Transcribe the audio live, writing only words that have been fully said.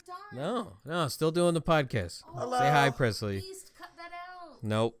No, still doing the podcast. Hello. Say hi, Presley. Please cut that out.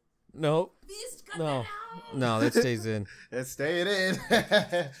 Nope. Please cut that out. No, that stays in. It's staying in.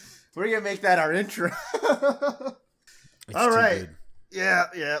 We're going to make that our intro. It's All too right. good.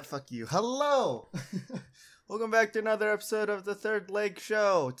 Yeah, fuck you. Hello. Welcome back to another episode of the Third Leg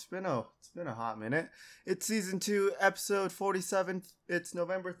Show. It's been a hot minute. It's season 2, episode 47. It's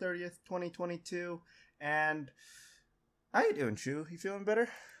November 30th, 2022. And how you doing, Shu? You feeling better?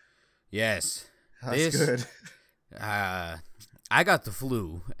 Yes. That's good. I got the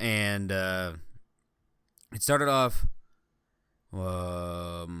flu, and it started off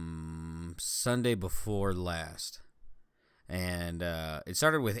Sunday before last. And it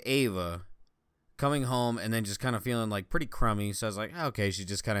started with Ava coming home and then just kind of feeling like pretty crummy. So I was like, okay, she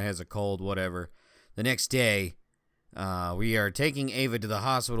just kind of has a cold, whatever. The next day, we are taking Ava to the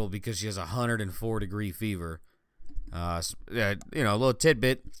hospital because she has a 104-degree fever. A little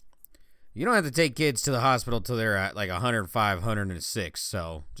tidbit. You don't have to take kids to the hospital till they're at like 105, 106.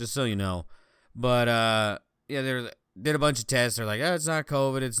 So just so you know. But they did a bunch of tests. They're like, it's not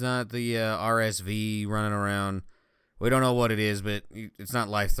COVID. It's not the RSV running around. We don't know what it is, but it's not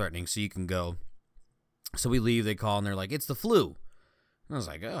life-threatening, so you can go. So we leave. They call, and they're like, it's the flu. And I was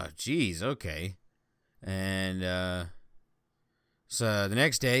like, oh, geez, okay. And so the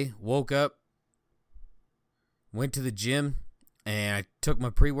next day, woke up, went to the gym, and I took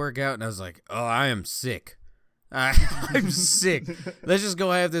my pre-workout, and I was like, oh, I am sick. I'm sick. Let's just go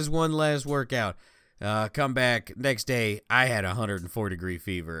have this one last workout. Come back next day, I had a 104-degree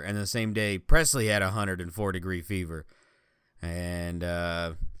fever, and the same day, Presley had a 104-degree fever. And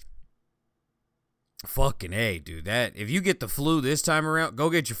fucking A, dude, that if you get the flu this time around,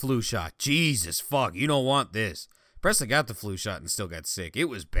 go get your flu shot. Jesus fuck, you don't want this. Presley got the flu shot and still got sick. It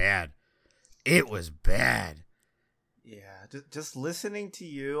was bad. It was bad. Yeah, just listening to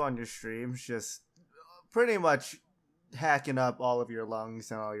you on your streams, just pretty much hacking up all of your lungs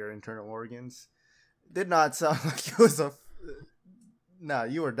and all your internal organs. Did not sound like it was a... No,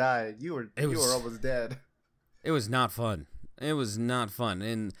 you were dying. You were almost dead. It was not fun. It was not fun.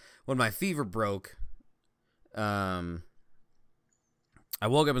 And when my fever broke, I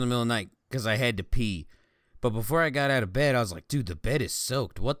woke up in the middle of the night because I had to pee. But before I got out of bed, I was like, dude, the bed is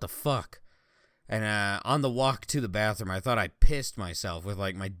soaked. What the fuck? And on the walk to the bathroom, I thought I pissed myself with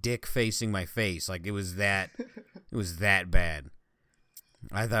like my dick facing my face. Like it was that bad.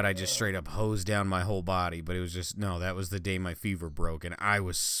 I thought I just straight up hosed down my whole body, but it was just, no, that was the day my fever broke, and I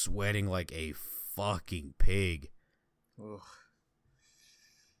was sweating like a fucking pig. Ugh.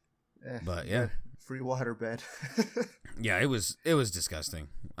 But yeah. Free water bed. Yeah, it was disgusting.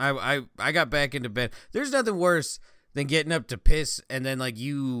 I got back into bed. There's nothing worse than getting up to piss, and then like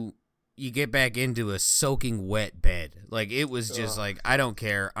you get back into a soaking wet bed. Like it was just like, I don't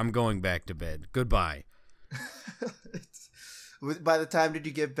care. I'm going back to bed. Goodbye. By the time did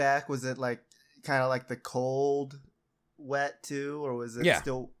you get back, was it like kind of like the cold wet too, or was it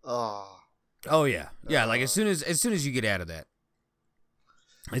still? Oh yeah, like as soon as you get out of that,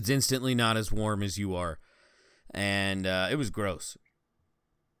 it's instantly not as warm as you are, and it was gross.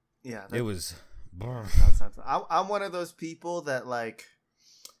 Yeah, it was. I'm one of those people that like,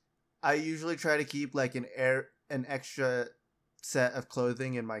 I usually try to keep like an extra set of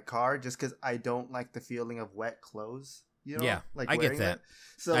clothing in my car just because I don't like the feeling of wet clothes. You know, yeah, like I get that.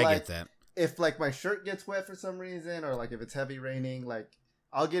 So I like, get that. If like my shirt gets wet for some reason, or like if it's heavy raining, like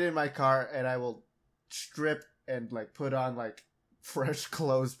I'll get in my car and I will strip and like put on like fresh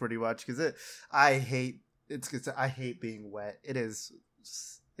clothes pretty much because I hate being wet. It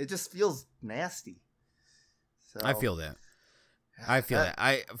just feels nasty. So I feel that.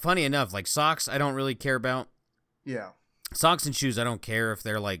 Funny enough, like socks, I don't really care about. Yeah. Socks and shoes, I don't care if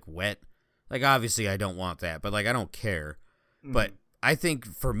they're like wet. Like obviously I don't want that, but like I don't care. But I think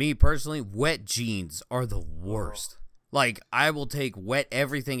for me personally, wet jeans are the worst. Like I will take wet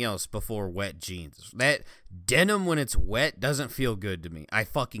everything else before wet jeans. That denim when it's wet doesn't feel good to me. I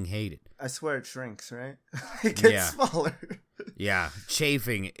fucking hate it. I swear it shrinks, right? It gets smaller. Yeah,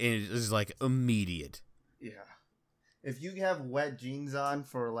 chafing is like immediate. Yeah. If you have wet jeans on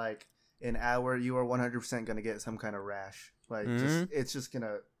for like an hour, you are 100% going to get some kind of rash. Like it's just going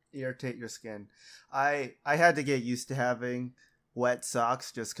to irritate your skin. I had to get used to having wet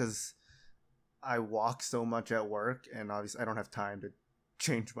socks just because I walk so much at work, and obviously I don't have time to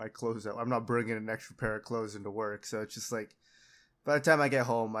change my clothes out. I'm not bringing an extra pair of clothes into work, so it's just like by the time I get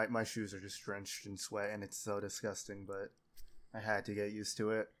home, my shoes are just drenched in sweat, and it's so disgusting. But I had to get used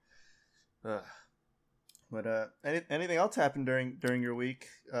to it. Ugh. But anything else happened during your week?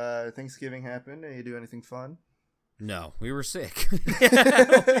 Thanksgiving happened. Did you do anything fun? No, we were sick.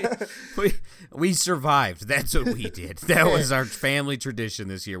 We survived. That's what we did. That was our family tradition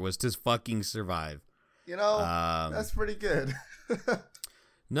this year, was to fucking survive. You know, that's pretty good.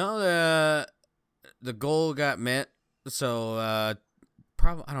 No, the goal got met. So,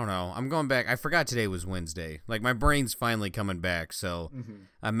 probably, I don't know. I'm going back. I forgot today was Wednesday. Like, my brain's finally coming back. So,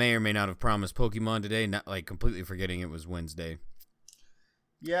 I may or may not have promised Pokemon today, not like completely forgetting it was Wednesday.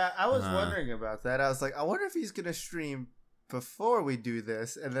 Yeah, I was wondering about that. I was like, I wonder if he's going to stream before we do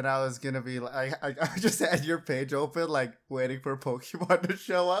this. And then I was going to be like, I just had your page open, like, waiting for Pokemon to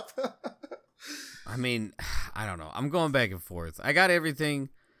show up. I mean, I don't know. I'm going back and forth. I got everything.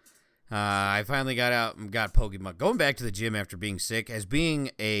 I finally got out and got Pokemon. Going back to the gym after being sick, as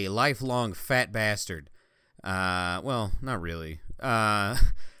being a lifelong fat bastard. Well, not really.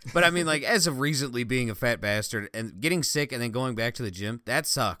 But I mean, like, as of recently being a fat bastard and getting sick and then going back to the gym, that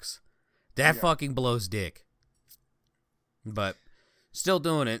sucks. That fucking blows dick. But still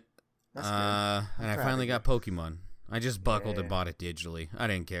doing it. That's good. And I finally got Pokemon. I just buckled and bought it digitally. I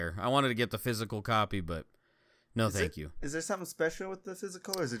didn't care. I wanted to get the physical copy, but no, thank you. Is there something special with the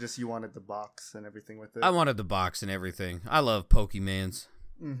physical, or is it just you wanted the box and everything with it? I wanted the box and everything. I love Pokemans.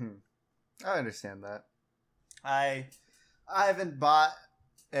 I understand that. I haven't bought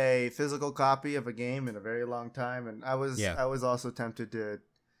a physical copy of a game in a very long time, and I was also tempted to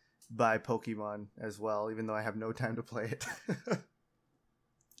buy Pokemon as well, even though I have no time to play it.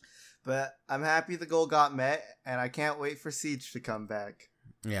 But I'm happy the goal got met, and I can't wait for Siege to come back.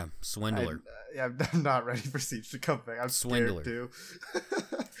 Yeah, Swindler. I'm not ready for Siege to come back. I'm Swindler. scared too.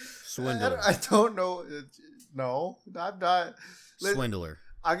 Swindler. I don't know. No, I'm not. Swindler.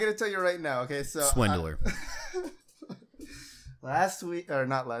 I'm gonna tell you right now. Okay, so Swindler. Last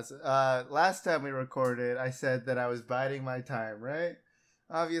time we recorded, I said that I was biding my time. Right?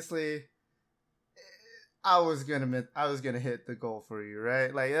 Obviously, I was gonna hit the goal for you.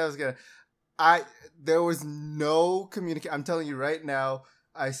 Right? Like there was no communication. I'm telling you right now.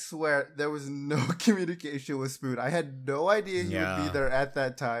 I swear there was no communication with Spoon. I had no idea he would be there at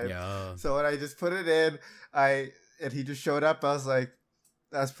that time. Yeah. So when I just put it in, and he just showed up, I was like,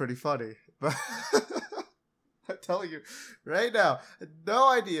 that's pretty funny. But I'm telling you right now, no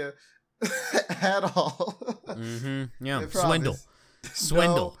idea at all. Yeah.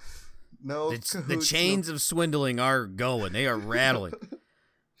 Swindle. No. The chains of swindling are going. They are rattling.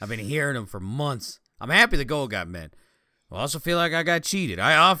 I've been hearing them for months. I'm happy the goal got met. I also feel like I got cheated.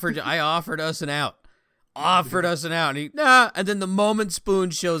 I offered us an out. And he, nah. And then the moment Spoon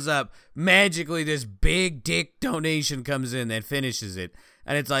shows up, magically this big dick donation comes in that finishes it.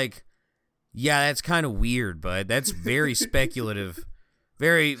 And it's like, yeah, that's kind of weird, but that's very speculative.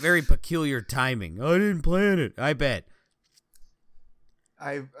 Very, very peculiar timing. I didn't plan it. I bet.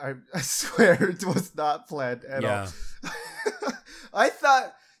 I swear it was not planned at all. I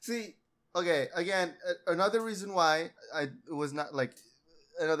thought, okay, again, another reason why it was not, like,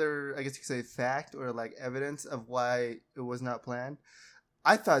 another, I guess you could say, fact or, like, evidence of why it was not planned.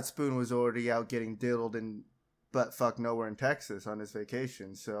 I thought Spoon was already out getting diddled in butt-fuck nowhere in Texas on his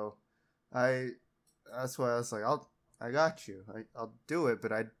vacation. So, that's why I was like, I got you. I'll do it,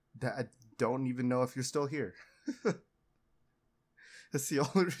 but I don't even know if you're still here. That's the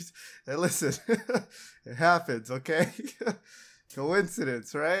only reason. Hey, listen, it happens, okay?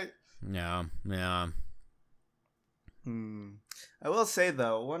 Coincidence, right? Yeah. I will say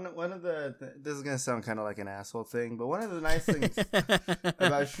though, one of the this is gonna sound kind of like an asshole thing, but one of the nice things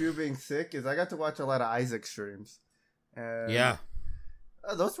about Shu being sick is I got to watch a lot of Isaac streams. And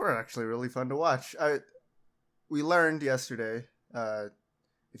those were actually really fun to watch. We learned yesterday,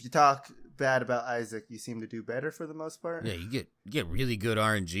 if you talk bad about Isaac, you seem to do better for the most part. Yeah, you get really good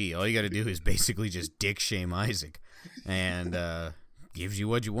RNG. All you got to do is basically just dick shame Isaac, and gives you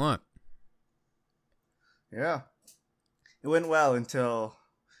what you want. Yeah, it went well until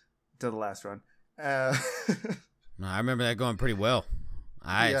the last run. I remember that going pretty well.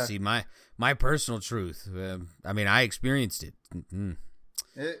 I see my personal truth. I mean, I experienced it.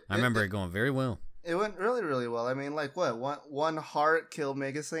 I remember it going very well. It went really, really well. I mean, like, what? One heart killed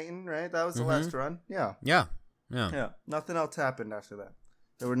Mega Satan, right? That was the last run. Yeah. Nothing else happened after that.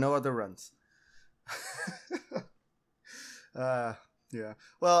 There were no other runs. Yeah.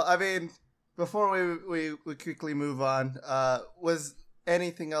 Well, I mean, before we quickly move on, was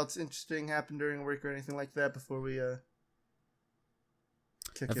anything else interesting happen during the week or anything like that before we I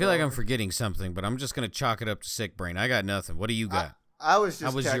feel like I'm forgetting something, but I'm just gonna chalk it up to sick brain. I got nothing. What do you got? How was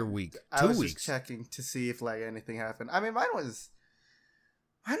your week? 2 weeks. Just checking to see if like anything happened. I mean, mine has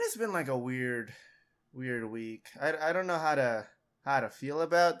been like a weird week. I don't know how to feel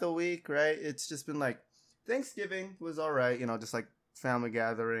about the week. Right? It's just been like Thanksgiving was all right. You know, just like family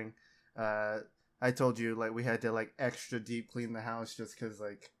gathering. I told you like we had to like extra deep clean the house just because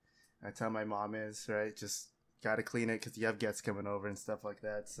like that's how my mom is, right? Just gotta clean it because you have guests coming over and stuff like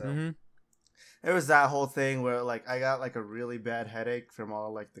that. So it was that whole thing where like I got like a really bad headache from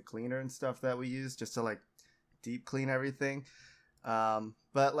all like the cleaner and stuff that we used just to like deep clean everything.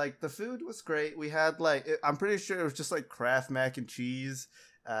 But like the food was great. We had like I'm pretty sure it was just like Kraft mac and cheese,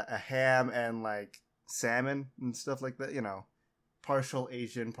 a ham, and like salmon and stuff like that. You know, partial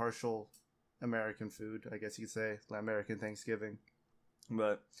Asian, partial American food, I guess you could say, like American Thanksgiving.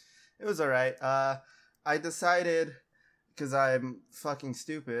 But it was all right. I decided because I'm fucking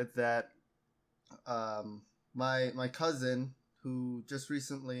stupid that my cousin who just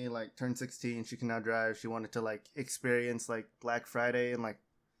recently like turned 16, she can now drive. She wanted to like experience like Black Friday and like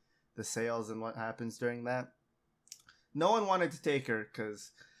the sales and what happens during that. No one wanted to take her because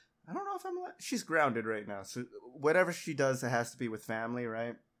I don't know if I'm allowed. She's grounded right now, so whatever she does, it has to be with family,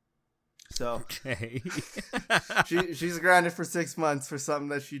 right? So okay. she's grounded for 6 months for something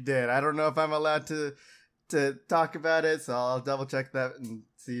that she did. I don't know if I'm allowed to talk about it, so I'll double check that and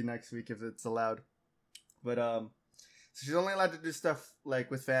see you next week if it's allowed. But so she's only allowed to do stuff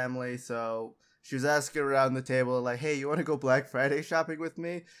like with family. So she was asking around the table like, "Hey, you want to go Black Friday shopping with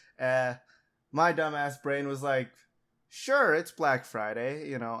me?" My dumbass brain was like, "Sure, it's Black Friday.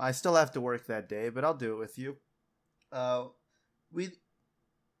 You know, I still have to work that day, but I'll do it with you."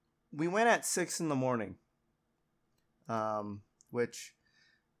 We went at 6 a.m, which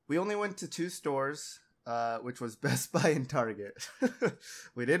we only went to 2 stores, which was Best Buy and Target.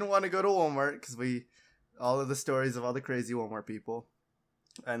 We didn't want to go to Walmart because all of the stories of all the crazy Walmart people.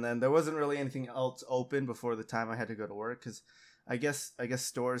 And then there wasn't really anything else open before the time I had to go to work because I guess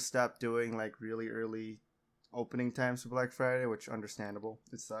stores stopped doing like really early opening times for Black Friday, which understandable.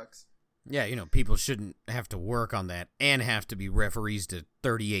 It sucks. Yeah, you know, people shouldn't have to work on that and have to be referees to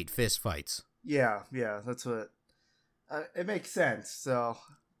 38 fist fights. Yeah, that's what... it makes sense. So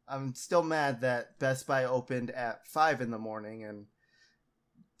I'm still mad that Best Buy opened at 5 a.m. and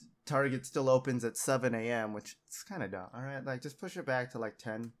Target still opens at 7 a.m., which is kind of dumb. All right, like just push it back to like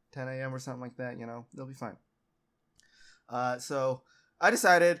 10 a.m. or something like that, you know? They'll be fine. So I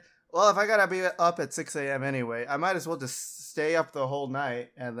decided, well, if I gotta be up at 6 a.m. anyway, I might as well just stay up the whole night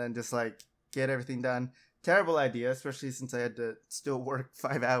and then just like get everything done. Terrible idea, especially since I had to still work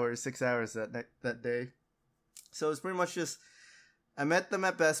 5 hours, 6 hours that day. So it was pretty much just, I met them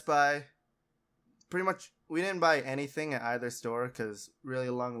at Best Buy. Pretty much, we didn't buy anything at either store because really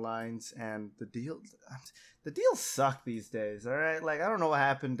long lines and the deals suck these days. All right, like I don't know what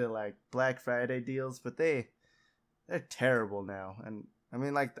happened to like Black Friday deals, but they're terrible now. And I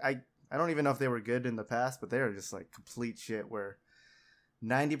mean, like I don't even know if they were good in the past, but they are just like complete shit. Where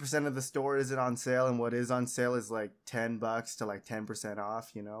 90% of the store isn't on sale, and what is on sale is like $10 to like 10%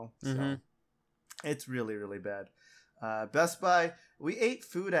 off. You know, so it's really really bad. Best Buy, we ate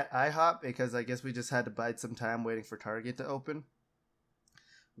food at IHOP because I guess we just had to bide some time waiting for Target to open.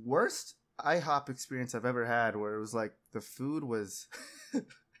 Worst IHOP experience I've ever had, where it was like the food was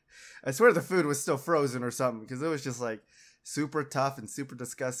I swear the food was still frozen or something because it was just like super tough and super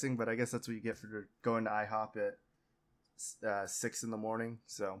disgusting, but I guess that's what you get for going to IHOP at 6 a.m.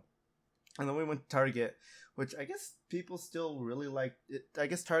 So, and then we went to Target, which I guess people still really like it. I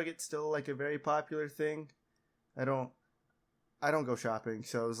guess Target's still like a very popular thing. I don't go shopping,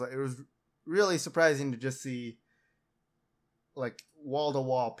 so it was really surprising to just see like wall to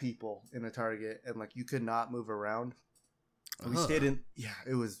wall people in a Target, and like you could not move around. We stayed in. Yeah,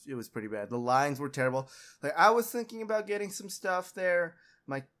 it was pretty bad. The lines were terrible. Like I was thinking about getting some stuff there.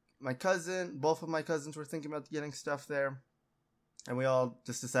 My cousin, both of my cousins were thinking about getting stuff there, and we all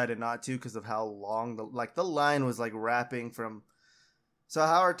just decided not to because of how long the line was like wrapping from. So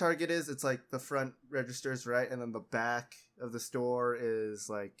how our Target is, it's like the front registers, right? And then the back of the store is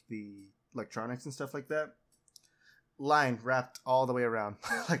like the electronics and stuff like that. Line wrapped all the way around.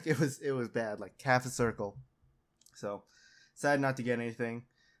 Like it was bad, like half a circle. So decided not to get anything.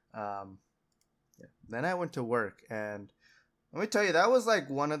 Yeah. Then I went to work, and let me tell you, that was like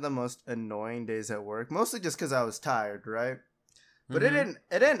one of the most annoying days at work. Mostly just because I was tired, right? But it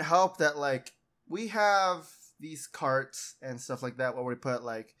didn't help that like we have these carts and stuff like that where we put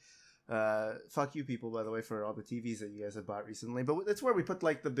like fuck you people, by the way, for all the TVs that you guys have bought recently, but it's where we put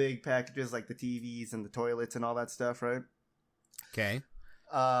like the big packages like the TVs and the toilets and all that stuff, right? Okay.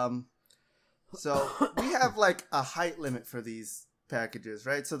 So we have like a height limit for these packages,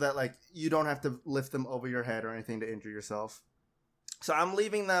 right? So that like you don't have to lift them over your head or anything to injure yourself. So I'm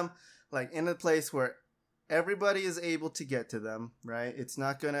leaving them like in a place where everybody is able to get to them, right? It's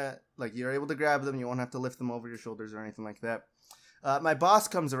not gonna, like, you're able to grab them. You won't have to lift them over your shoulders or anything like that. My boss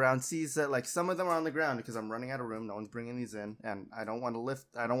comes around, sees that like some of them are on the ground because I'm running out of room. No one's bringing these in, and I don't want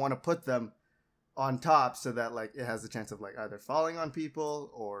to put them on top so that like it has the chance of like either falling on people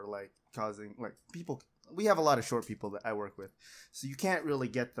or like causing like people. We have a lot of short people that I work with, so you can't really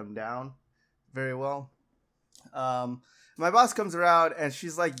get them down very well. My boss comes around and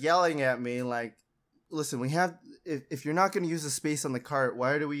she's like yelling at me like, listen, we have, if you're not going to use the space on the cart,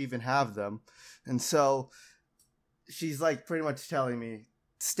 why do we even have them? And so she's like pretty much telling me,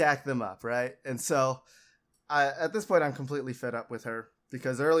 stack them up, right? And so at this point, I'm completely fed up with her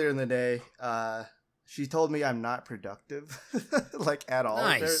because earlier in the day, she told me I'm not productive, like at all.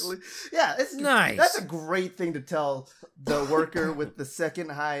 Nice. Apparently. Yeah, it's nice. That's a great thing to tell the worker with the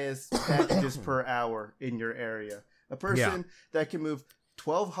second highest packages per hour in your area. A person that can move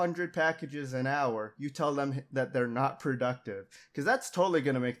 1,200 packages an hour, you tell them that they're not productive because that's totally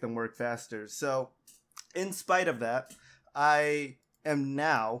going to make them work faster. So in spite of that, I am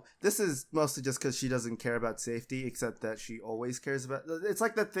now, this is mostly just because she doesn't care about safety, except that she always cares about, it's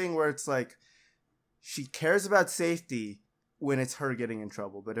like that thing where it's like, she cares about safety when it's her getting in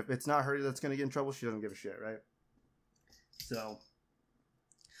trouble. But if it's not her that's going to get in trouble, she doesn't give a shit, right? So,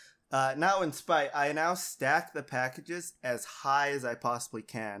 now in spite, I now stack the packages as high as I possibly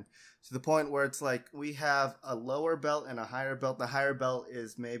can. To the point where it's like, we have a lower belt and a higher belt. The higher belt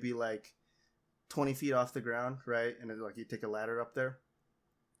is maybe like 20 feet off the ground, right? And it's like you take a ladder up there.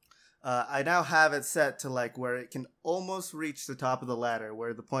 I now have it set to like where it can almost reach the top of the ladder,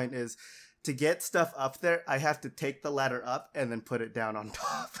 where the point is, to get stuff up there, I have to take the ladder up and then put it down on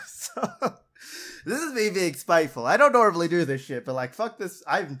top. So, this is me being spiteful. I don't normally do this shit, but like, fuck this.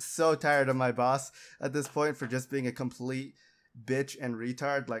 I'm so tired of my boss at this point for just being a complete bitch and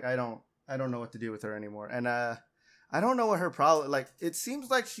retard. Like, I don't know what to do with her anymore. And I don't know what her problem. Like, it seems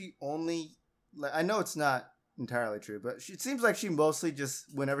like she only. Like, I know it's not entirely true, but it seems like she mostly just,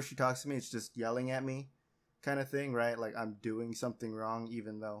 whenever she talks to me, it's just yelling at me, kind of thing, right? Like I'm doing something wrong,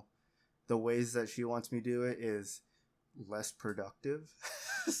 even though the ways that she wants me to do it is less productive.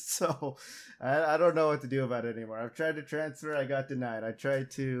 So I don't know what to do about it anymore. I've tried to transfer, I got denied. I tried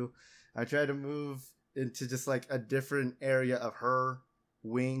to move into just like a different area of her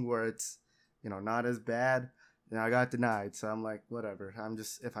wing where it's, not as bad. And I got denied. So I'm like, whatever.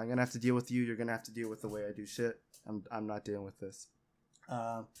 If I'm going to have to deal with you, you're going to have to deal with the way I do shit. I'm not dealing with this.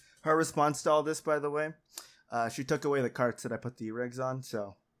 Her response to all this, by the way, she took away the carts that I put the E-regs on.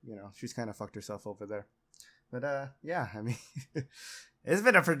 So, she's kind of fucked herself over there. But, yeah, I mean, it's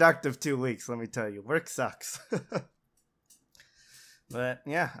been a productive 2 weeks, let me tell you. Work sucks. But,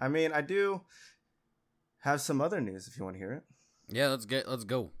 yeah, I mean, I do have some other news if you want to hear it. Yeah, let's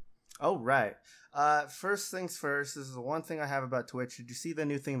go. Oh, right. First things first, this is the one thing I have about Twitch. Did you see the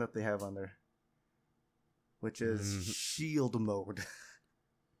new thing that they have on there? Which is shield mode.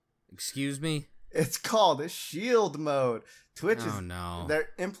 Excuse me? It's called shield mode. Twitch no. They're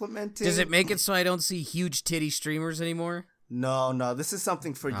implementing. Does it make it so I don't see huge titty streamers anymore? No. This is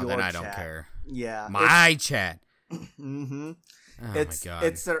something for your then I chat. don't care. Yeah. My chat. Mm-hmm. Oh my God.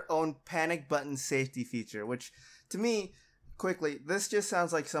 It's their own panic button safety feature, which to me, quickly, this just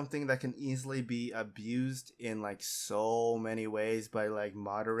sounds like something that can easily be abused in like so many ways by like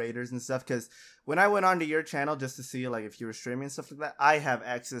moderators and stuff. Because when I went onto your channel just to see like if you were streaming and stuff like that, I have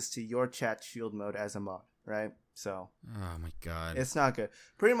access to your chat shield mode as a mod, right? So, oh my God, it's not good.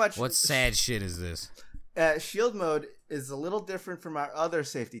 Pretty much. What sad shit is this? Shield mode is a little different from our other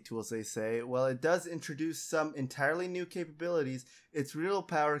safety tools, they say. While it does introduce some entirely new capabilities, its real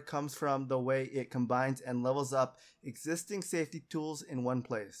power comes from the way it combines and levels up existing safety tools in one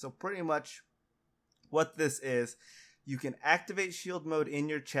place. So pretty much what this is, you can activate shield mode in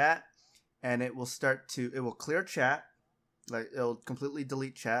your chat and it will clear chat, like it'll completely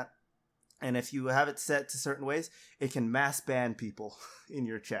delete chat. And if you have it set to certain ways, it can mass ban people in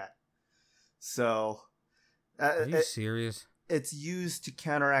your chat. So... Are you serious? It's used to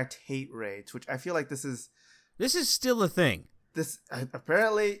counteract hate raids, which I feel like this is still a thing.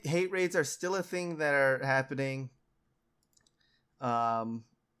 Apparently hate raids are still a thing that are happening. I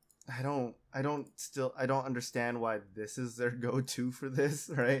don't understand why this is their go-to for this,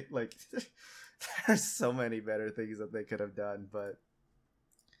 right? Like there's so many better things that they could have done, but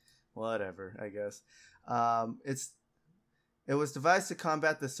whatever, I guess. It was devised to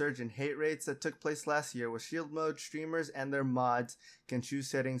combat the surge in hate rates that took place last year. With shield mode, streamers and their mods can choose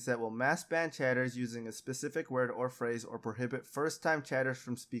settings that will mass ban chatters using a specific word or phrase or prohibit first-time chatters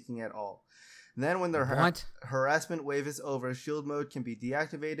from speaking at all. And then when the harassment wave is over, shield mode can be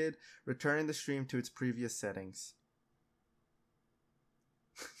deactivated, returning the stream to its previous settings.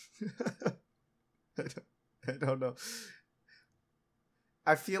 I don't know.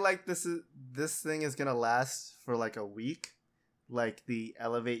 I feel like this thing is gonna last for like a week, like the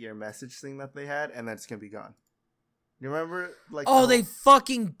elevate your message thing that they had, and then it's gonna be gone. You remember? Like, they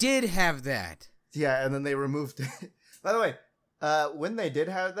fucking did have that. Yeah, and then they removed it. By the way, when they did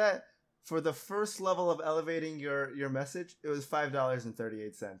have that, for the first level of elevating your message, it was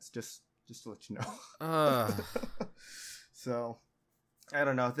 $5.38. Just to let you know. So, I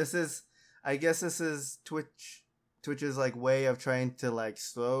don't know. I guess this is Twitch's like way of trying to like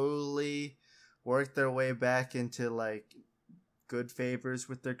slowly work their way back into like good favors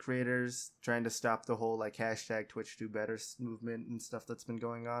with their creators, trying to stop the whole like hashtag Twitch do better movement and stuff that's been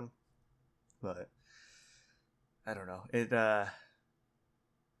going on. But I don't know. It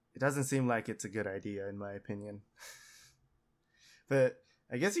doesn't seem like it's a good idea in my opinion. But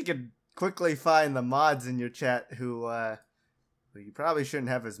I guess you could quickly find the mods in your chat who you probably shouldn't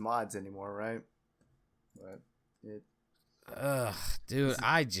have as mods anymore, right? But dude,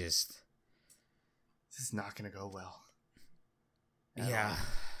 this is not gonna go well. Yeah.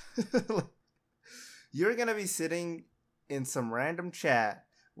 You're gonna be sitting in some random chat,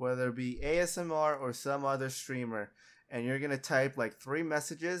 whether it be ASMR or some other streamer, and you're gonna type like 3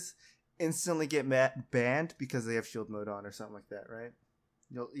 messages, instantly get banned because they have shield mode on or something like that, right?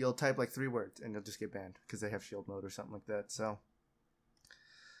 You'll type like 3 words and you'll just get banned because they have shield mode or something like that. So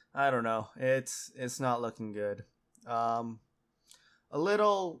I don't know. It's not looking good. A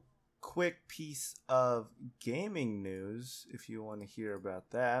little quick piece of gaming news, if you want to hear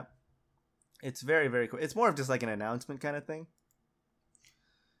about that. It's very, very quick. It's more of just like an announcement kind of thing.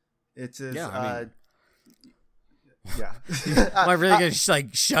 It is. Yeah. Am I really gonna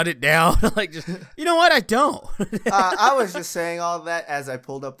like shut it down? Like, just, you know what? I don't. I was just saying all that as I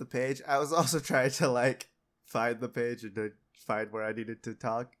pulled up the page. I was also trying to like find the page and to find where I needed to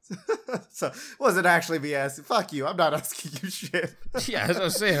talk. So wasn't actually me asking. Fuck you. I'm not asking you shit. Yeah, as I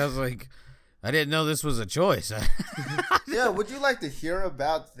was saying, I was like, I didn't know this was a choice. Yeah. Would you like to hear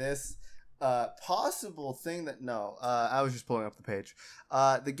about this possible thing that? No. I was just pulling up the page.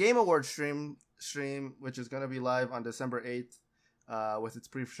 The Game Awards stream, which is going to be live on December 8th, with its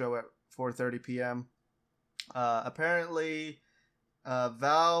pre-show at 4:30 p.m. Apparently,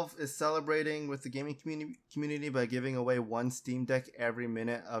 Valve is celebrating with the gaming community by giving away 1 Steam Deck every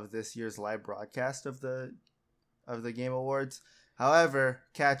minute of this year's live broadcast of the Game Awards. However,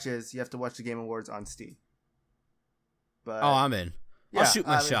 catch is you have to watch the Game Awards on Steam. But I'm in. I'll shoot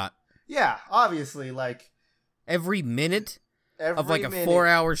my shot. Yeah, obviously, like every minute of like a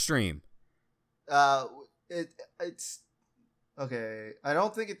 4-hour stream. It's okay. I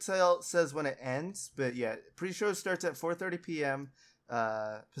don't think it says when it ends, but yeah, pre-show starts at 4:30 p.m.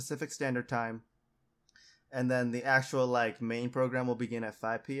 Pacific Standard Time, and then the actual like main program will begin at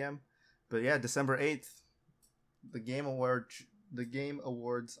 5 p.m. But yeah, December 8th, the Game Awards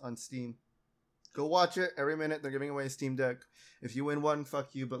on Steam. Go watch it every minute. They're giving away a Steam Deck. If you win one,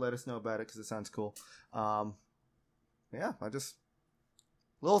 fuck you, but let us know about it because it sounds cool. Yeah,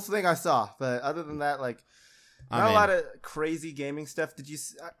 little thing I saw, but other than that, like, not a lot of crazy gaming stuff.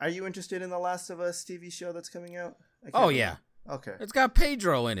 Are you interested in the Last of Us TV show that's coming out? Yeah. Okay. It's got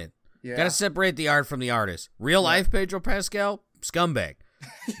Pedro in it. Yeah. Got to separate the art from the artist. Real life Pedro Pascal, scumbag.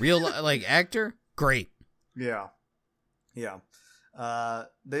 Real like actor, great. Yeah. Yeah.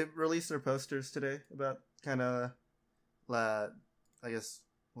 They released their posters today about kind of, I guess,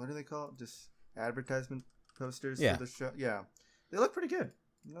 what do they call it? Just advertisement posters for the show. Yeah. They look pretty good.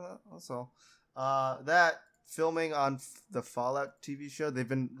 No, that's all. That filming on the Fallout TV show, they've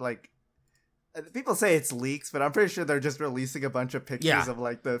been like, people say it's leaks, but I'm pretty sure they're just releasing a bunch of pictures of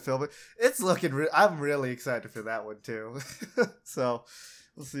like the filming. It's looking. I'm really excited for that one too. So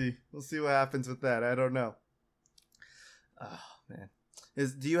we'll see. We'll see what happens with that. I don't know. Oh man,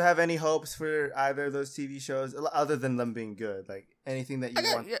 do you have any hopes for either of those TV shows other than them being good? Like anything that you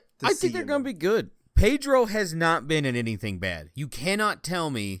want? To I think they're gonna be good. Pedro has not been in anything bad. You cannot tell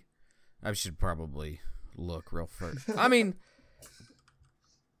me. I should probably look real first. I mean,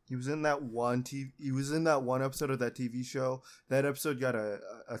 he was in that one episode of that TV show. That episode got a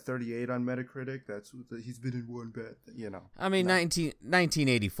 38 on Metacritic. He's been in one bad. I mean,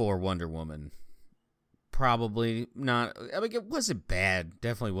 1984 Wonder Woman. Probably not. I mean, it wasn't bad.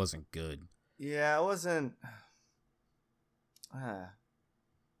 Definitely wasn't good. Yeah, it wasn't. I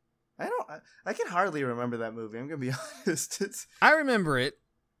can hardly remember that movie. I'm gonna be honest. I remember it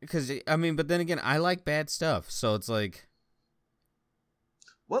because but then again, I like bad stuff, so it's like,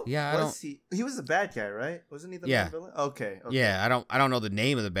 what? Yeah, he was the bad guy, right? Wasn't he the main villain? Okay. Yeah, I don't know the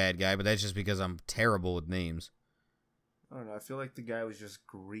name of the bad guy, but that's just because I'm terrible with names. I don't know. I feel like the guy was just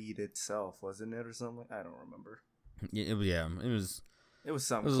greed itself, wasn't it, or something? I don't remember. It was. It was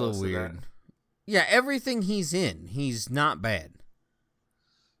something It was a close little to weird. that. Yeah, everything he's in, he's not bad.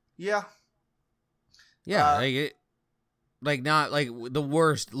 Yeah. Yeah, not like the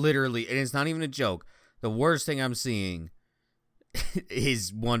worst, literally, and it's not even a joke. The worst thing I'm seeing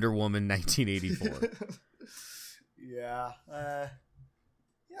is Wonder Woman 1984. Yeah.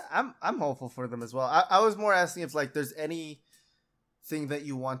 I'm hopeful for them as well. I was more asking if like there's anything that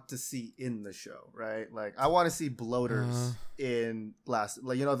you want to see in the show, right? Like I want to see bloaters in last,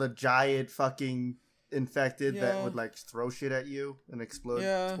 like the giant fucking infected that would like throw shit at you and explode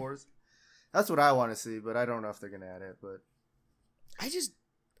spores. That's what I want to see, but I don't know if they're gonna add it. But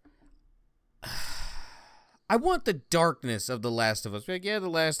I want the darkness of The Last of Us. Like, yeah, The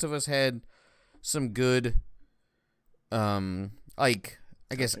Last of Us had some good, like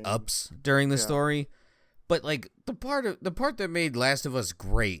I guess ups during the story, but like the part that made Last of Us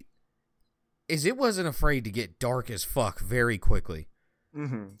great is it wasn't afraid to get dark as fuck very quickly.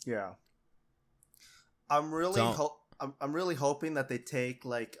 Mm-hmm. Yeah. I'm really hoping that they take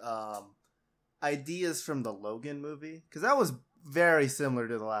like ideas from the Logan movie, because that was very similar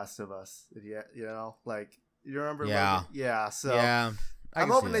to The Last of Us. If like you remember? Yeah. Logan? Yeah. So yeah, I'm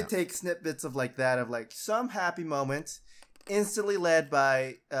hoping they take snippets of like that, of like some happy moments, instantly led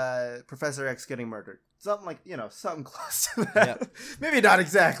by Professor X getting murdered. Something like something close to that. Yep. Maybe not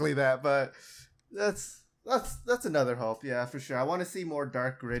exactly that, but that's another hope. Yeah, for sure. I want to see more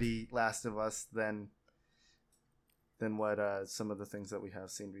dark, gritty Last of Us than what some of the things that we have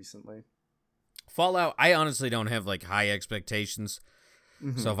seen recently. Fallout, I honestly don't have like high expectations,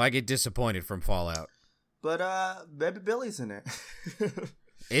 so if I get disappointed from Fallout, but Baby Billy's in it.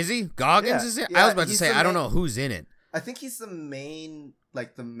 Is he? Goggins is in? I was about to say I don't know who's in it. I think he's the main.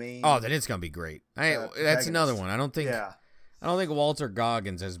 Oh, then it's gonna be great. That's another one. I don't think Walter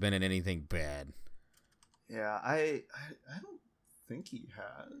Goggins has been in anything bad. Yeah, I don't think he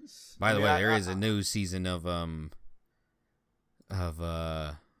has. By the way, there is a new season of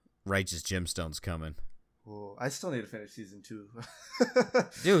Righteous Gemstones coming. Oh, I still need to finish season 2.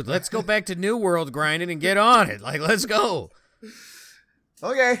 Dude, let's go back to New World grinding and get on it. Like, let's go.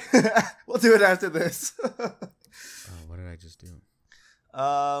 Okay, we'll do it after this. What did I just do?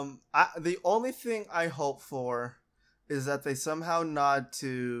 The only thing I hope for is that they somehow nod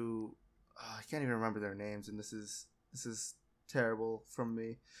to. I can't even remember their names, and this is terrible from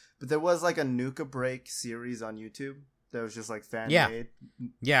me. But there was like a Nuka Break series on YouTube that was just like fan made.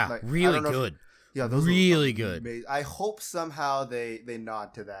 Yeah, like, really good. Those really good. Amazing. I hope somehow they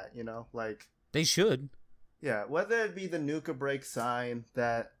nod to that. Like they should. Yeah, whether it be the Nuka Break sign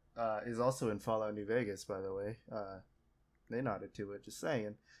that is also in Fallout New Vegas, by the way. They nodded to it. Just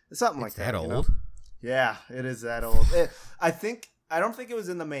saying, it's something like that. That old? Yeah, it is that old. I don't think it was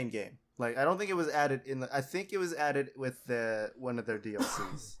in the main game. Like, I don't think it was added in I think it was added with one of their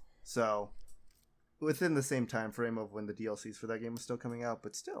DLCs. So, within the same time frame of when the DLCs for that game was still coming out,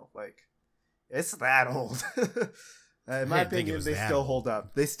 but still, like, it's that old. In my opinion, they still hold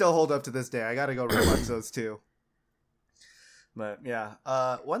up. They still hold up to this day. I gotta go rewatch those too. But yeah,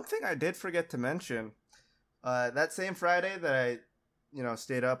 one thing I did forget to mention, that same Friday that I,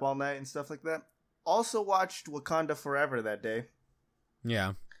 stayed up all night and stuff like that, also watched Wakanda Forever that day.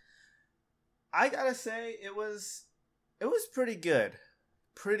 Yeah. I gotta say, it was pretty good.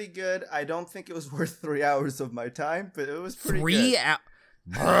 Pretty good. I don't think it was worth 3 hours of my time, but it was pretty 3 hours.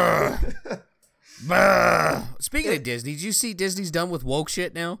 Speaking of Disney, did you see Disney's done with woke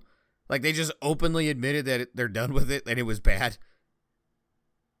shit now? Like, they just openly admitted that they're done with it and it was bad.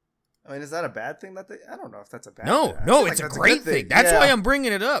 I mean, is that a bad thing? I don't know if that's a bad thing. No, it's a great thing. That's why I'm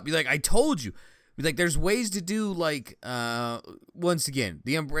bringing it up. Like, I told you. Like, there's ways to do, like, once again,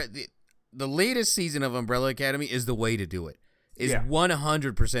 the latest season of Umbrella Academy is the way to do it. Is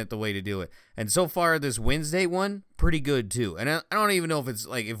 100% the way to do it. And so far, this Wednesday one, pretty good, too. And I don't even know if it's,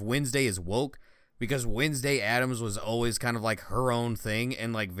 like, if Wednesday is woke, because Wednesday Addams was always kind of, like, her own thing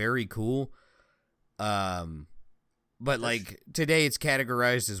and, like, very cool. But, like, today it's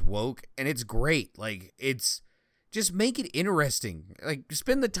categorized as woke, and it's great. Like, it's... Just make it interesting. Like,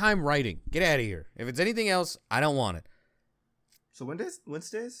 spend the time writing. Get out of here. If it's anything else, I don't want it. So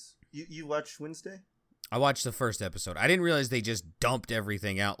Wednesdays? You watch Wednesday? I watched the first episode. I didn't realize they just dumped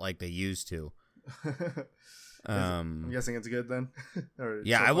everything out like they used to. I'm guessing it's good then.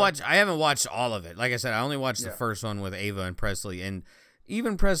 Yeah, I haven't watched all of it. Like I said, I only watched the first one with Ava and Presley, and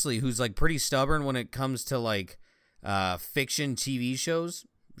even Presley, who's like pretty stubborn when it comes to like fiction TV shows,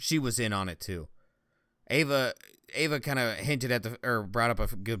 she was in on it too. Ava kind of hinted at or brought up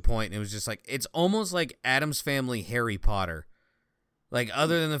a good point, and it was just like, it's almost like Addams Family Harry Potter. Like,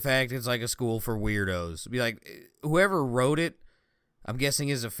 other than the fact it's like a school for weirdos. Be like, whoever wrote it I'm guessing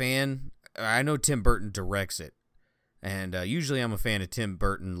is a fan. I know Tim Burton directs it, and usually I'm a fan of Tim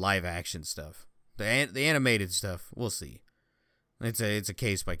Burton live action stuff. The animated stuff, we'll see. It's a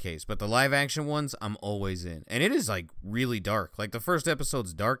case by case, but the live action ones I'm always in, and it is like really dark. Like the first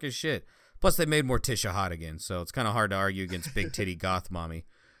episode's dark as shit. Plus they made Morticia hot again, so it's kind of hard to argue against big titty goth mommy.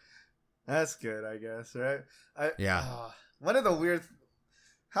 That's good, I guess, right? Yeah. One of the weird.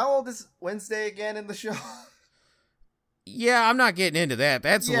 How old is Wednesday again in the show? Yeah, I'm not getting into that.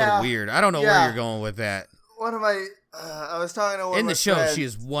 That's a little weird. I don't know where you're going with that. One of my, I was talking to one in of my the show. friends, She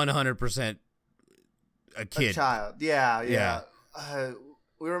is 100% a kid, a child. Yeah.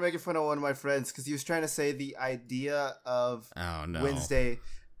 We were making fun of one of my friends because he was trying to say the idea of Wednesday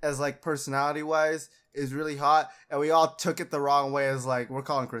as like personality wise is really hot, and we all took it the wrong way as like we're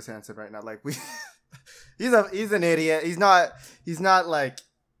calling Chris Hansen right now. Like he's an idiot. He's not like.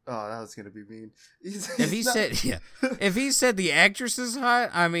 Oh, that was gonna be mean. If he said the actress is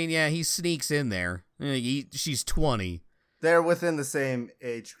hot, I mean, yeah, he sneaks in there. She's 20. They're within the same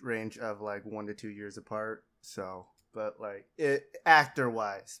age range of like 1 to 2 years apart. So, but like actor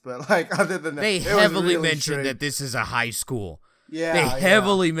wise, but like other than that, they heavily really mentioned that this is a high school. Yeah, they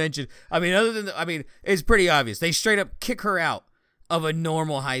heavily mentioned. I mean, it's pretty obvious. They straight up kick her out of a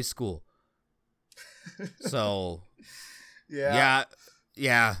normal high school. So, yeah,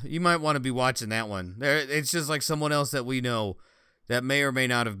 you might want to be watching that one. It's just like someone else that we know that may or may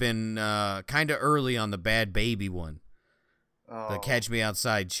not have been kind of early on the Bad Baby one, the Catch Me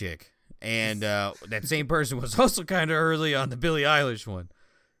Outside chick, and that same person was also kind of early on the Billie Eilish one.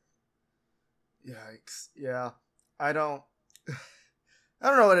 Yikes! Yeah, I don't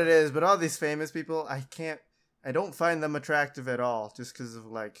know what it is, but all these famous people, I don't find them attractive at all, just because of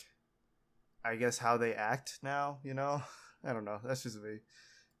like, I guess how they act now, you know. I don't know. That's just me.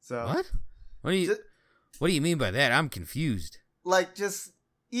 So what? What do you mean by that? I'm confused. Like, just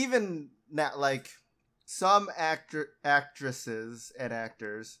even now, like some actresses and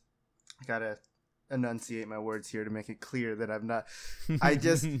actors. I gotta enunciate my words here to make it clear that I'm not. I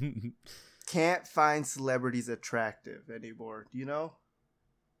just can't find celebrities attractive anymore. Do you know?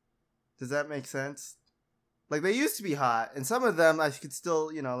 Does that make sense? Like they used to be hot, and some of them I could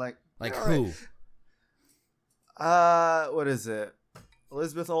still, like who? What is it?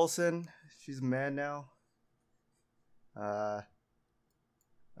 Elizabeth Olsen. She's a man now. I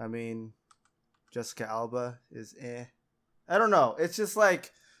mean, Jessica Alba is I don't know. It's just like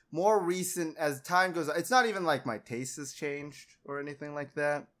more recent as time goes on. It's not even like my taste has changed or anything like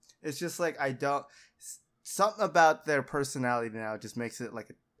that. It's just like something about their personality now just makes it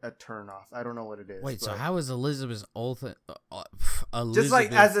like a turn off. I don't know what it is. Wait, so how is Elizabeth Olsen? Just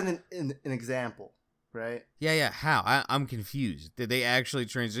like as an example. Right? Yeah. How? I'm confused. Did they actually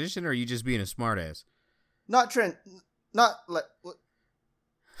transition, or are you just being a smartass? Not like.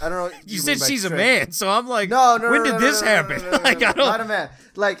 I don't know. You said she's a man, so I'm like, no. When did this happen? Not a man.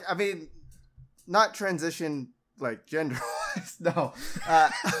 Like, I mean, not transition like gender wise. No. I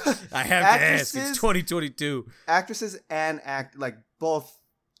have to ask. It's 2022. Actresses and like both,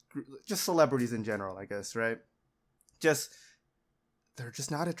 just celebrities in general, I guess. Right? They're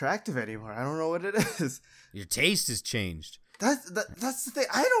just not attractive anymore. I don't know what it is. Your taste has changed. That's the thing.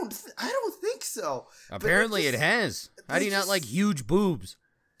 I don't think so. Apparently it has. How do you not like huge boobs?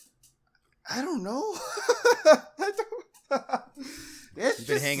 I don't know. You've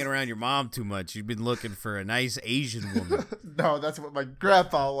been hanging around your mom too much. You've been looking for a nice Asian woman. No, that's what my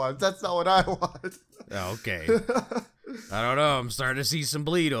grandpa wants. That's not what I want. Oh, okay. I don't know. I'm starting to see some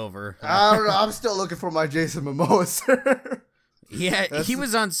bleed over. I don't know. I'm still looking for my Jason Momoa, sir. Yeah, he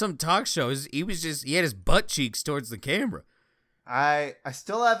was on some talk shows. He had his butt cheeks towards the camera. I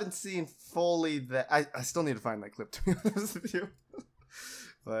still haven't seen fully that. I still need to find that clip, to be honest with you.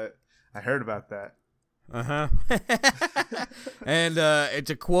 But I heard about that. Uh-huh. And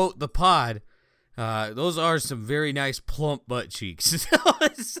to quote the pod, those are some very nice plump butt cheeks.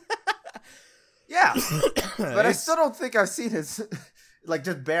 Yeah. But I still don't think I've seen his... Like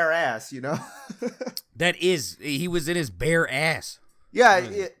just bare ass, you know. He was in his bare ass.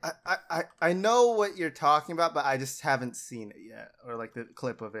 Yeah, I know what you're talking about, but I just haven't seen it yet, or like the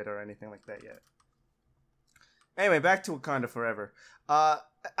clip of it, or anything like that yet. Anyway, back to Wakanda Forever. I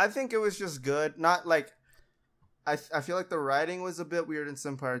think it was just good. Not like I feel like the writing was a bit weird in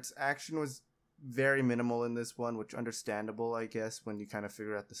some parts. Action was very minimal in this one, which understandable, I guess, when you kind of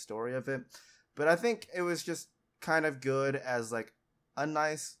figure out the story of it. But I think it was just kind of good as like a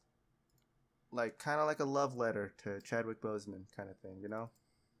nice, like kind of like a love letter to Chadwick Boseman kind of thing, you know?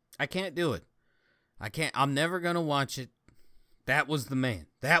 I can't do it. I'm never going to watch it. That was the man.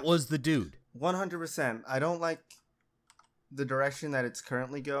 That was the dude. 100%. I don't like the direction that it's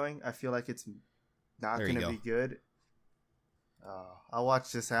currently going, I feel like it's not going to be good. I'll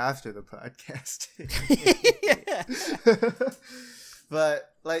watch this after the podcast.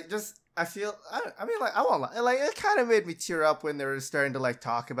 But like, just I feel I mean, like, I won't lie, like, it kind of made me tear up when they were starting to like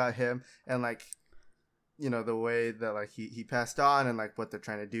talk about him and like, you know, the way that like he passed on and like what they're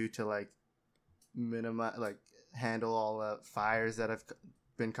trying to do to like minimize, like, handle all the fires that have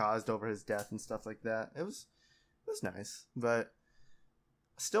been caused over his death and stuff like that. It was nice, but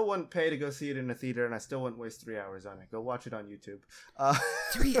I still wouldn't pay to go see it in a theater, and I still wouldn't waste 3 hours on it. Go watch it on YouTube.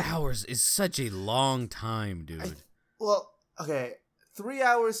 3 hours is such a long time, dude. Well, okay, 3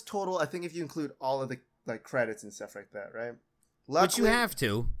 hours total. I think if you include all of the like credits and stuff like that, right? Luckily, but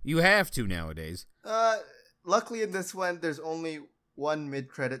you have to nowadays. Luckily in this one, there's only one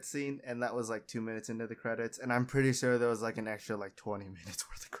mid-credit scene, and that was like 2 minutes into the credits, and I'm pretty sure there was like an extra like 20 minutes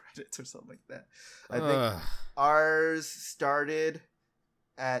worth of credits or something like that. I think ours started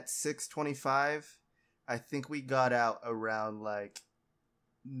at 6:25. I think we got out around like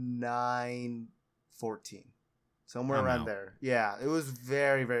 9:14, somewhere around there. Yeah, it was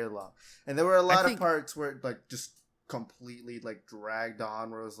very, very long, and there were a lot of parts where it like just completely like dragged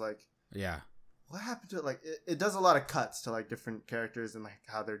on, where it was like, yeah, what happened to it? Like, it does a lot of cuts to like different characters and like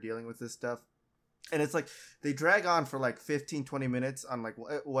how they're dealing with this stuff. And it's like they drag on for like 15-20 minutes on like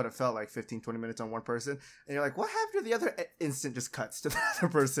what it felt like 15-20 minutes on one person. And you're like, what happened to the other instant just cuts to the other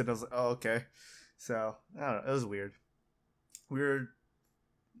person? I was like, oh, okay. So, I don't know. It was weird. Weird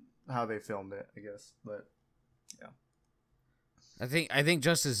how they filmed it, I guess. But, yeah. I think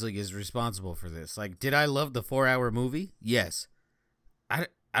Justice League is responsible for this. Like, did I love the 4-hour movie? Yes. I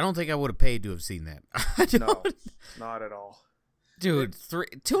don't think I would have paid to have seen that. No, not at all. Dude,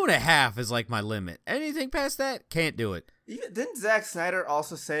 2.5 is like my limit. Anything past that, can't do it. Didn't Zack Snyder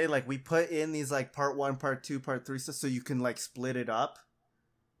also say like we put in these like part 1, part 2, part 3 stuff so you can like split it up?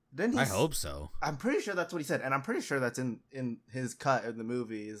 Didn't he? I hope so. I'm pretty sure that's what he said, and I'm pretty sure that's in his cut in the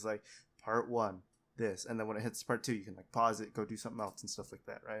movie is like part 1 this, and then when it hits part 2 you can like pause it, go do something else and stuff like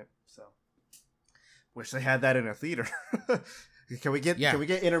that, right? So wish they had that in a theater. Can we get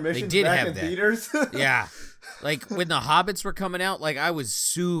intermissions back in theaters? Yeah. Like when the Hobbits were coming out, like I was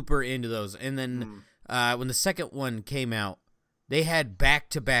super into those. And then when the second one came out, they had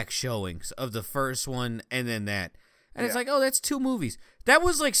back-to-back showings of the first one and then that. And it's like, oh, that's 2 movies. That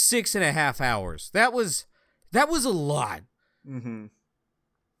was like 6.5 hours. That was a lot. Mm-hmm.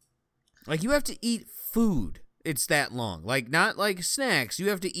 Like you have to eat food. It's that long. Like not like snacks. You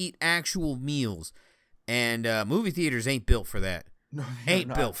have to eat actual meals. And movie theaters ain't built for that. No,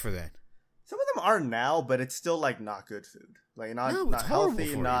 ain't built for that. Some of them are now, but it's still like not good food. Like not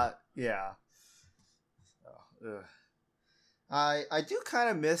healthy, not yeah. Oh, I do kind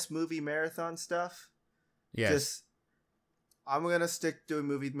of miss movie marathon stuff. Yes. Just, I'm gonna stick doing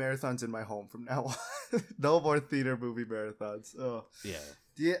movie marathons in my home from now on. No more theater movie marathons. Oh yeah.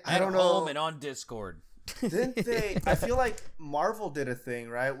 I don't know. Home and on Discord. Didn't they? I feel like Marvel did a thing,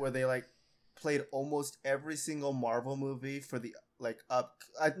 right, where they like played almost every single Marvel movie for the I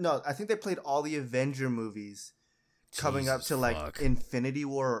think they played all the Avenger movies coming up to like Infinity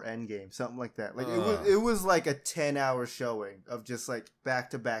War or Endgame, something like that. Like it was like a 10-hour showing of just like back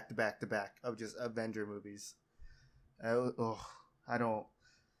to back to back to back of just Avenger movies. That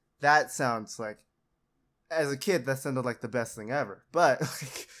sounds like, as a kid that sounded like the best thing ever, but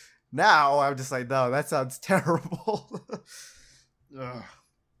like, now I'm just like, no, that sounds terrible.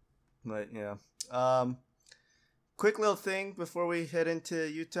 But yeah. Quick little thing before we head into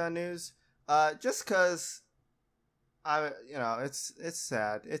Utah news. Just cause it's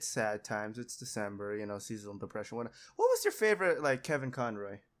sad. It's sad times. It's December, seasonal depression. What was your favorite like Kevin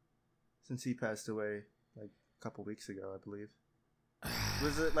Conroy? Since he passed away like a couple weeks ago, I believe.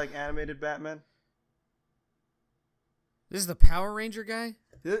 Was it like animated Batman? This is the Power Ranger guy?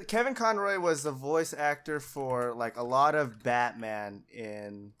 Kevin Conroy was the voice actor for like a lot of Batman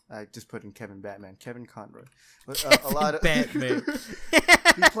in. I just put in Kevin Conroy. A lot of Batman.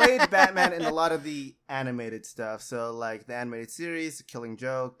 He played Batman in a lot of the animated stuff. So like the animated series, Killing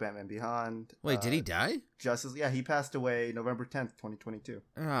Joke, Batman Beyond. Wait, did he die? Justice. Yeah, he passed away November 10th, 2022.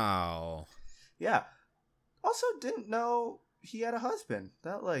 Oh. Yeah. Also, didn't know he had a husband.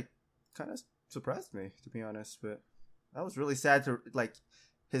 That like kind of surprised me, to be honest. But that was really sad to like.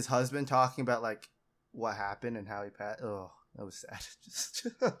 His husband talking about like what happened and how he passed. Oh, that was sad. Just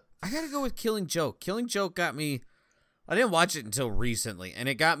I gotta go with Killing Joke. Killing Joke got me. I didn't watch it until recently, and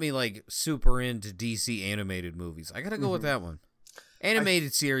it got me like super into DC animated movies. I gotta go with that one.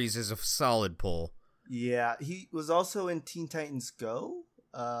 Animated series is a solid pull. Yeah, he was also in Teen Titans Go.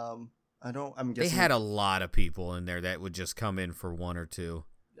 I'm They guessing had a lot of people in there that would just come in for one or two.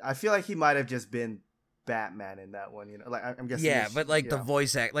 I feel like he might have just been Batman in that one, you know. Like I'm guessing. Yeah, but like the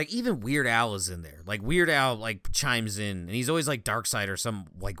voice act, like even Weird Al is in there. Like Weird Al like chimes in, and he's always like Darkseid or some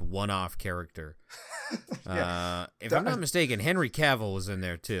like one-off character. If I'm not mistaken, Henry Cavill was in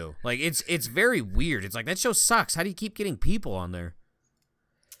there too. Like it's very weird. It's like that show sucks. How do you keep getting people on there?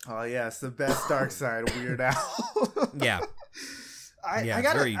 Oh yeah, it's the best Darkseid Weird Al. Yeah. I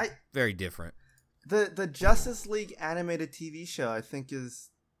got very different. The Justice League animated TV show, I think, is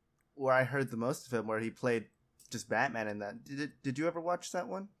where I heard the most of him, where he played just Batman in that. Did you ever watch that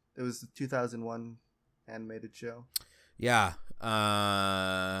one? It was the 2001 animated show. Yeah,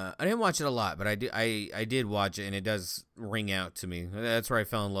 I didn't watch it a lot, but I did watch it, and it does ring out to me. That's where I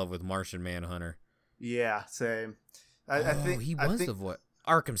fell in love with Martian Manhunter. Yeah, same. I think he was the voice.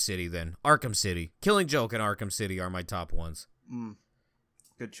 Arkham City, then. Arkham City. Killing Joke and Arkham City are my top ones.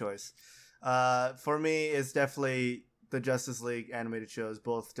 Good choice. For me, it's definitely the Justice League animated shows,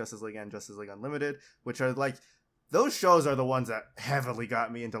 both Justice League and Justice League Unlimited, which are like, those shows are the ones that heavily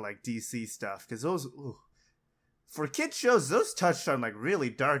got me into like DC stuff, because those, for kids shows, those touched on like really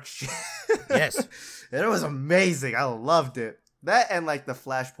dark shit. Yes. And it was amazing. I loved it. That and like the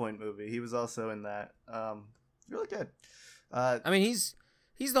Flashpoint movie. He was also in that. Really good. I mean, he's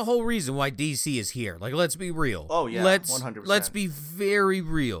the whole reason why DC is here. Like, let's be real. Oh yeah, 100%. Let's be very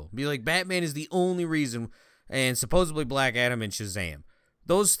real. Be like, Batman is the only reason, and supposedly Black Adam and Shazam.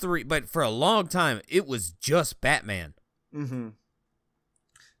 Those three, but for a long time, it was just Batman. Mm-hmm.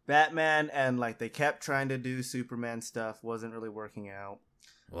 Batman, and like they kept trying to do Superman stuff, wasn't really working out.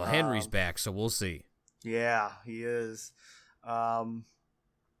 Well, Henry's back, so we'll see. Yeah, he is. What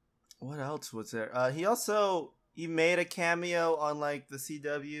else was there? He made a cameo on like the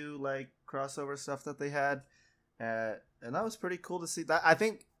CW like crossover stuff that they had, and that was pretty cool to see. That I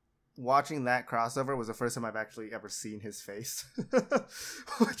think watching that crossover was the first time I've actually ever seen his face.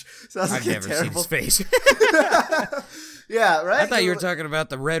 Which sounds like I've never seen his face. Yeah, right. I thought you were talking about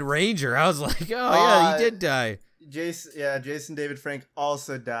the Red Ranger. I was like, oh yeah, he did die. Jason David Frank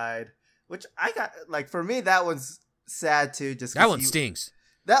also died, which I got like, for me that one's sad too. Just that one stings.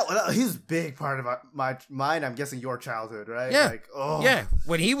 He was a big part of mine. I'm guessing your childhood, right? Yeah. Like, oh. Yeah.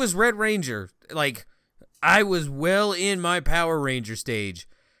 When he was Red Ranger, like, I was well in my Power Ranger stage.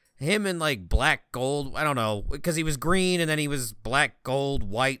 Him and, like, black, gold, I don't know, because he was green, and then he was black, gold,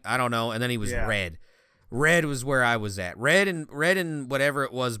 white, I don't know, and then he was red. Red was where I was at. Red and whatever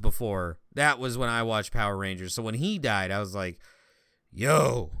it was before, that was when I watched Power Rangers. So when he died, I was like,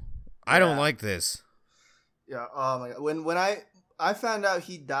 yo, I don't like this. Yeah, oh my God. When I found out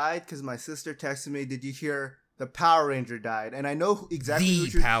he died because my sister texted me, "Did you hear the Power Ranger died?" And I know exactly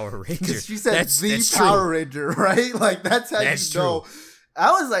the Power Ranger. Because she said the Power Ranger, right? Like that's how you know.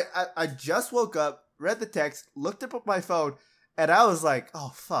 I was like, I just woke up, read the text, looked up my phone, and I was like,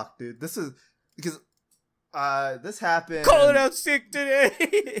 oh fuck, dude, this is because this happened. Calling out sick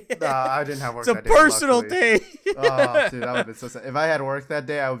today. Nah, I didn't have work. It's that a day, personal luckily. thing. Oh, dude, that would have been so sad. If I had work that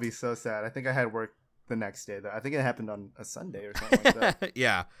day, I would be so sad. I think I had work the next day though. I think it happened on a Sunday or something like that.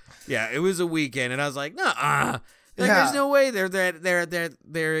 Yeah, it was a weekend, and I was like, nah, there's no way they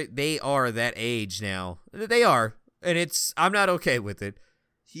are that age now. They are, and I'm not okay with it.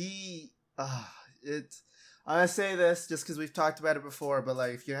 I'm gonna say this just because we've talked about it before, but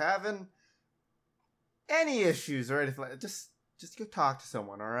like if you're having any issues or anything, like, just go talk to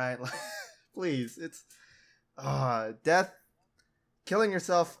someone, all right? Like, please, it's death, killing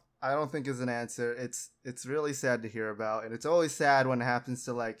yourself. I don't think is an answer. It's really sad to hear about, and it's always sad when it happens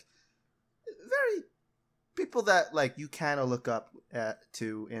to like very people that like you kind of look up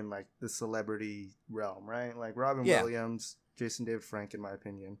to in like the celebrity realm, right? Like Robin Williams, Jason David Frank, in my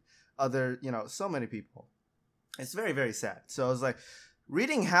opinion, other so many people. It's very, very sad. So I was like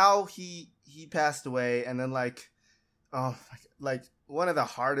reading how he passed away, and then like one of the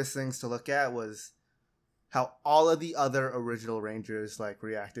hardest things to look at was how all of the other original Rangers like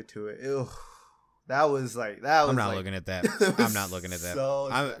reacted to it. Ew. That was. I'm not looking at that. I'm not looking at that.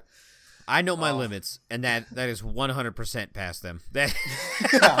 So I know my limits, and that is 100% past them.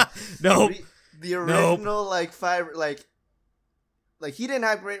 Nope. The original like five like he didn't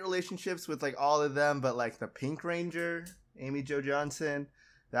have great relationships with like all of them, but like the Pink Ranger, Amy Jo Johnson,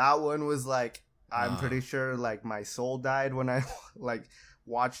 that one was like I'm pretty sure like my soul died when I like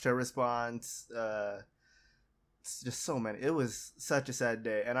watched her response. It's just so many. It was such a sad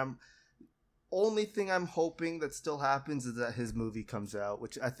day, and only thing I'm hoping that still happens is that his movie comes out,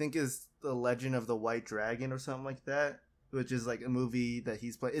 which I think is The Legend of the White Dragon or something like that, which is like a movie that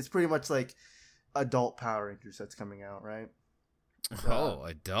he's playing. It's pretty much like adult Power Rangers that's coming out, right? Oh,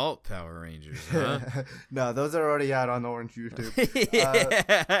 adult Power Rangers, huh? No, those are already out on Orange YouTube.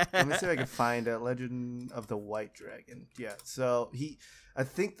 Let me see if I can find it. Legend of the White Dragon. Yeah, so I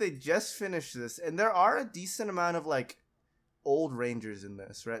think they just finished this, and there are a decent amount of like old Rangers in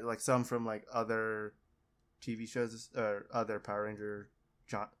this, right? Like some from like other TV shows or other Power Ranger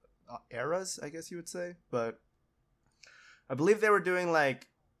eras, I guess you would say. But I believe they were doing like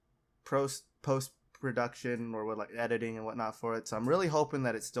post production or what, like editing and whatnot for it. So I'm really hoping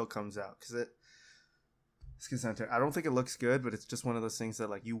that it still comes out because I don't think it looks good, but it's just one of those things that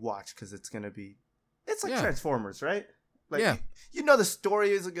like you watch because it's like Transformers, right? Like, yeah. You know the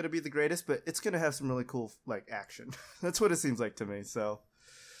story isn't going to be the greatest, but it's going to have some really cool like action. That's what it seems like to me. So,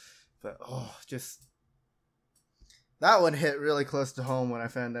 but just that one hit really close to home when I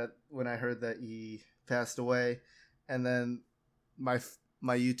heard that he passed away, and then my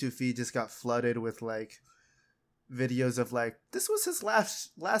YouTube feed just got flooded with like videos of like, this was his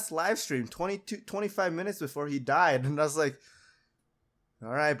last live stream 25 minutes before he died. And I was like, all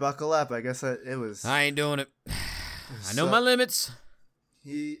right, buckle up. I guess it was. I ain't doing it. I know my limits.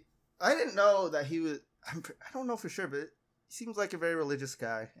 I didn't know that he was, I don't know for sure, but he seems like a very religious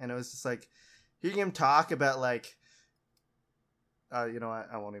guy. And it was just like hearing him talk about like, I don't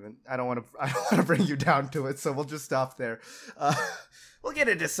want to bring you down to it. So we'll just stop there. We'll get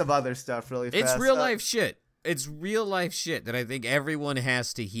into some other stuff really fast. It's real life shit. It's real life shit that I think everyone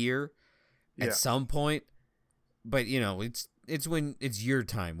has to hear at some point. But it's when it's your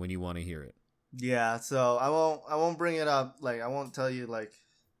time when you want to hear it. Yeah, so I won't bring it up. Like I won't tell you like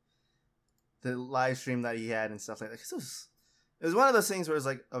the live stream that he had and stuff like that. 'Cause it was one of those things where it's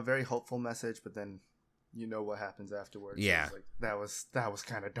like a very hopeful message, but then you know what happens afterwards. Yeah, so that was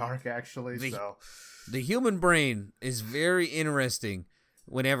kind of dark actually. The human brain is very interesting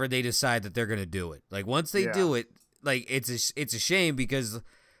whenever they decide that they're gonna do it. Like once they do it, like it's a shame because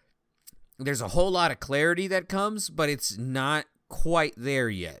there's a whole lot of clarity that comes, but it's not quite there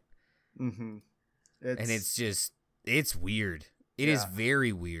yet. Mm-hmm. It's weird. It is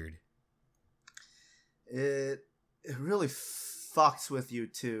very weird. It really fucks with you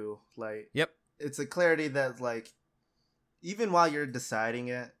too. Like, yep. It's a clarity that like, even while you're deciding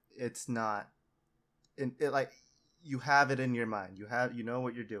it, it's not. It like you have it in your mind. You know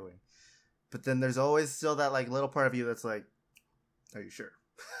what you're doing, but then there's always still that like little part of you that's like, are you sure?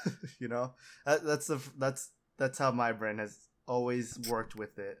 That's how my brain has always worked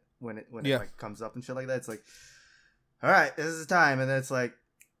with it when it like comes up and shit like that. It's like, all right, this is the time, and then it's like,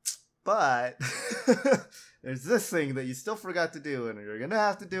 but there's this thing that you still forgot to do, and you're gonna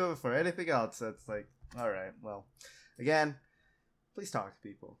have to do it for anything else. So it's like, all right, well, again, please talk to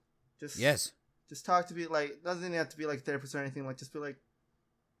people. Just talk to people. Like, doesn't have to be like therapist or anything. Like, just be like,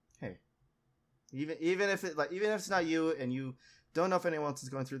 hey, even if it's not you and you don't know if anyone else is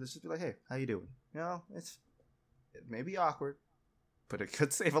going through this, just be like, hey, how you doing? It may be awkward, but it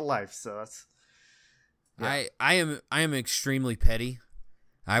could save a life. So that's. Yeah. I am extremely petty.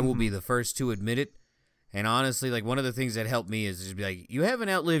 I will be the first to admit it. And honestly, like one of the things that helped me is just be like, you haven't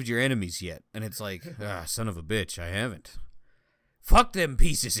outlived your enemies yet. And it's like, son of a bitch, I haven't. Fuck them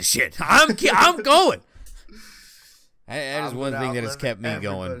pieces of shit. I'm going. That is one thing that has kept me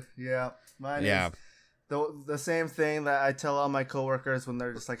going. Yeah. Mine is the same thing that I tell all my coworkers when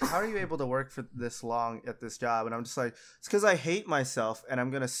they're just like, how are you able to work for this long at this job? And I'm just like, it's because I hate myself and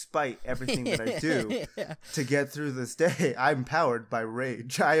I'm going to spite everything that I do to get through this day. I'm powered by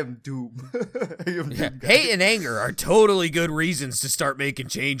rage. I am doom. Hate and anger are totally good reasons to start making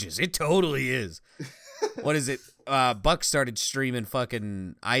changes. It totally is. What is it? Buck started streaming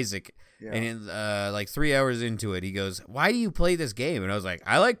fucking Isaac. Yeah. And like 3 hours into it, he goes, why do you play this game? And I was like,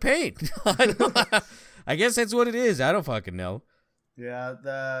 I like pain. I guess that's what it is. I don't fucking know. Yeah,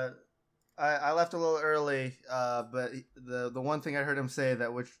 I left a little early, but the one thing I heard him say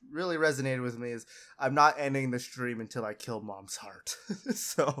that which really resonated with me is I'm not ending the stream until I kill Mom's heart.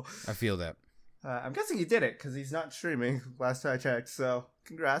 So I feel that. I'm guessing he did it because he's not streaming last time I checked. So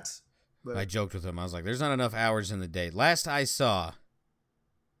congrats. But I joked with him. I was like, there's not enough hours in the day. Last I saw,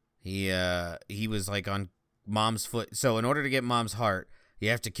 he was like on Mom's foot. So in order to get Mom's heart, you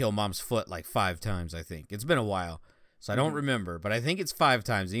have to kill Mom's foot like 5 times, I think. It's been a while, so I don't remember. But I think it's 5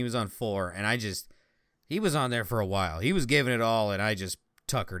 times, and he was on 4. And he was on there for a while. He was giving it all, and I just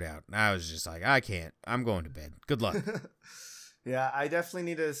tuckered out. And I was just like, I can't. I'm going to bed. Good luck. Yeah, I definitely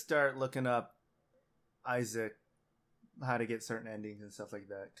need to start looking up Isaac, how to get certain endings and stuff like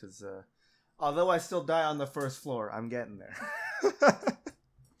that. Because although I still die on the first floor, I'm getting there.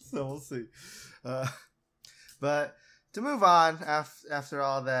 So we'll see. But to move on after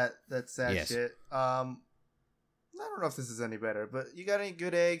all that sad shit, not don't know if this is any better, but you got any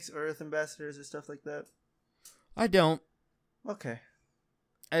good eggs or Earth Ambassadors or stuff like that? I don't. Okay.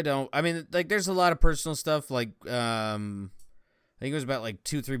 I don't. I mean, like, there's a lot of personal stuff. Like, I think it was about like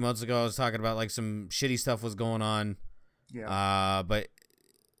 2-3 months ago. I was talking about like some shitty stuff was going on. Yeah. But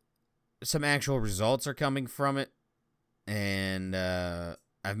some actual results are coming from it, and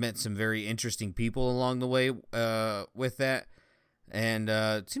I've met some very interesting people along the way with that, and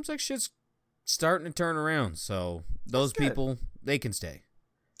it seems like shit's starting to turn around. So those people, they can stay.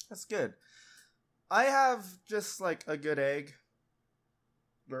 That's good. I have just like a good egg.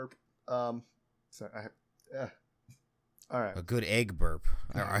 Burp. All right. A good egg burp.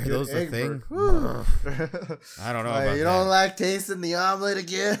 Are those a thing? I don't know about you don't like tasting the omelet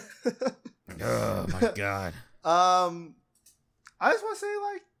again? Oh my god. I just want to say,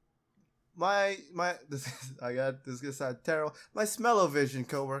 like, this is gonna sound terrible. My Smell-O-Vision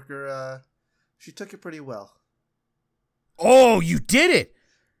coworker, she took it pretty well. Oh, you did it!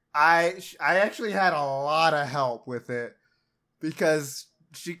 I actually had a lot of help with it because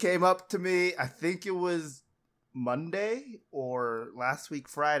she came up to me. I think it was Monday or last week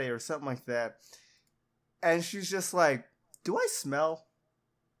Friday or something like that, and she's just like, "Do I smell?"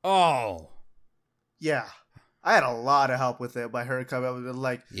 Oh, yeah. I had a lot of help with it by her coming up with it,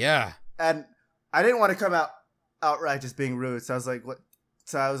 like, yeah. And I didn't want to come outright just being rude, so I was like, "What?"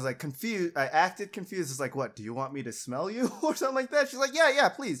 So I was like confused. I acted confused. It's like, "What? Do you want me to smell you or something like that?" She's like, "Yeah,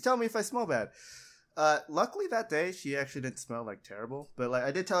 please tell me if I smell bad." Luckily that day she actually didn't smell like terrible, but like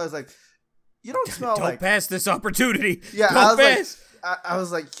I did tell her, I was like, "You don't smell don't pass this opportunity." Yeah, I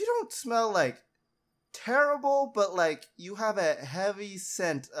was like, "You don't smell like terrible, but like you have a heavy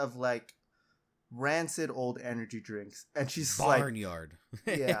scent of like rancid old energy drinks." And she's Barnyard.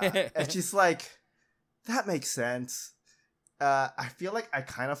 like, yeah, and she's like, "That makes sense." I feel like I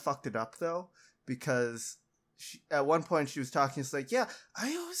kind of fucked it up though, because at one point she was talking. It's like, "Yeah,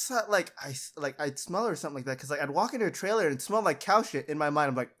 I always thought like I'd smell her or something like that, because like I'd walk into a trailer and it smelled like cow shit." In my mind,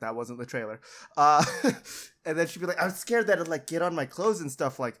 I'm like, "That wasn't the trailer." And then she'd be like, "I was scared that it'd like get on my clothes and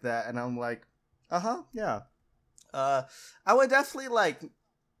stuff like that." And I'm like, yeah. I would definitely like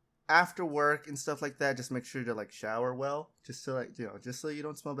after work and stuff like that, just make sure to like shower well, just to like, just so you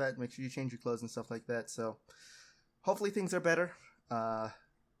don't smell bad. Make sure you change your clothes and stuff like that. So hopefully things are better. So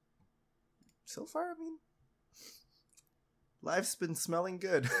far, I mean, life's been smelling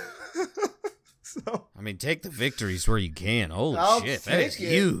good. So I mean, take the victories where you can. Holy shit, that is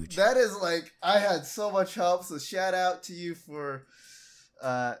huge. That is like, I had so much help. So shout out to you for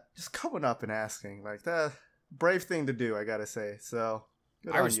just coming up and asking. Like, that brave thing to do, I gotta say. So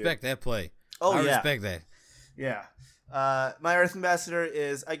I respect that play. Oh, I yeah. respect that. Yeah. My Earth Ambassador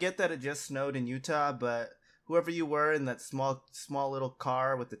is, I get that it just snowed in Utah, but whoever you were in that small little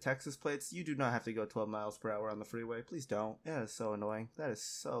car with the Texas plates, you do not have to go 12 miles per hour on the freeway. Please don't. That is so annoying. That is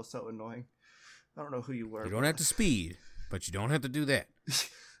so annoying. I don't know who you were. You don't have to speed, but you don't have to do that.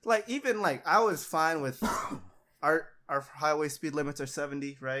 Like, even like, I was fine with our highway speed limits are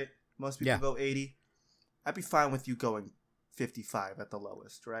 70, right? Most people go 80. I'd be fine with you going 55 at the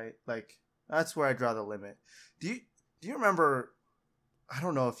lowest, right? Like, that's where I draw the limit. Do you remember, I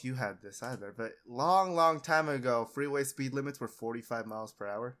don't know if you had this either, but long time ago, freeway speed limits were 45 miles per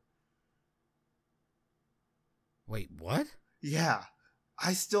hour. Wait, what? Yeah.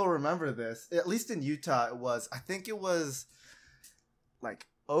 I still remember this. At least in Utah it was. I think it was like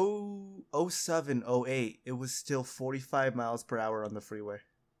 07, 08. It was still 45 miles per hour on the freeway.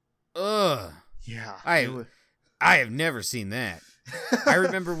 Ugh. Yeah. I have never seen that. I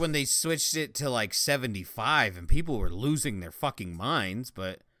remember when they switched it to like 75 and people were losing their fucking minds,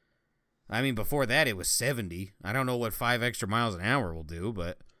 but I mean, before that it was 70. I don't know what 5 extra miles an hour will do,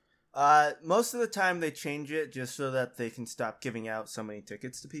 but most of the time they change it just so that they can stop giving out so many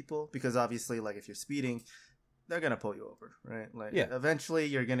tickets to people, because obviously, like, if you're speeding, they're gonna pull you over, right? Like, eventually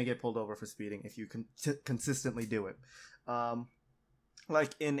you're gonna get pulled over for speeding if you consistently do it.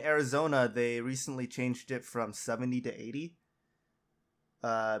 Like in Arizona, they recently changed it from 70 to 80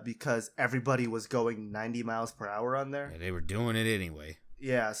 because everybody was going 90 miles per hour on there. Yeah, they were doing it anyway.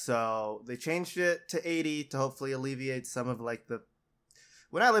 Yeah, so they changed it to 80 to hopefully alleviate some of like the...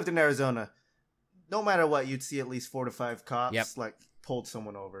 When I lived in Arizona, no matter what, you'd see at least 4 to 5 cops like pulled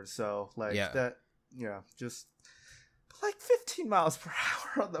someone over. So like that, just like 15 miles per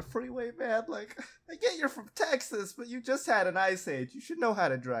hour on the freeway, man. Like, I get you're from Texas, but you just had an ice age. You should know how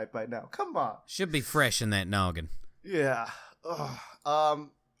to drive by now. Come on. Should be fresh in that noggin. Yeah. I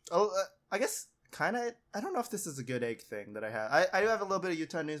guess kind of, I don't know if this is a good egg thing that I have. I do have a little bit of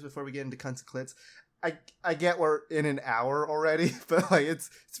Utah news before we get into cunts and clits. I get we're in an hour already, but like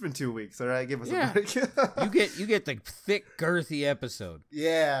it's been 2 weeks. All right, give us a break. you get the thick, girthy episode.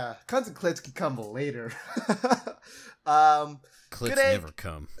 Yeah, cunts and clits can come later. Clits never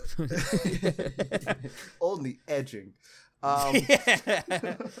come. Only edging.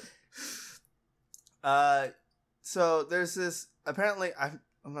 So there's this. Apparently, I'm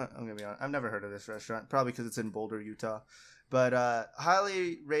gonna be honest. I've never heard of this restaurant. Probably because it's in Boulder, Utah. But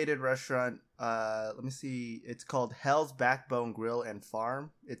highly rated restaurant. Let me see. It's called Hell's Backbone Grill and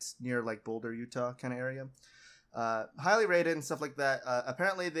Farm. It's near like Boulder, Utah kind of area. Highly rated and stuff like that.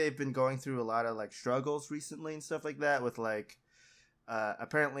 Apparently they've been going through a lot of like struggles recently and stuff like that with like.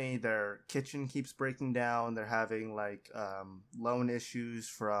 Apparently their kitchen keeps breaking down. They're having like loan issues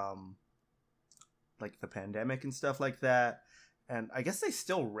from like the pandemic and stuff like that. And I guess they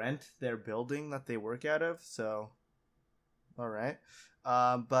still rent their building that they work out of. So. All right.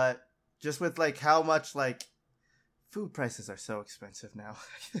 But just with like how much like food prices are so expensive now.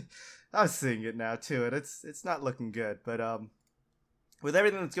 I'm seeing it now too, and it's not looking good. But with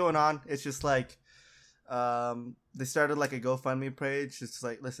everything that's going on, it's just like they started like a GoFundMe page. It's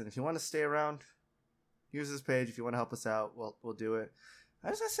like, listen, if you want to stay around, use this page. If you want to help us out, we'll do it.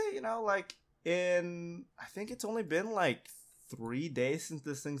 As I say, like I think it's only been like 3 days since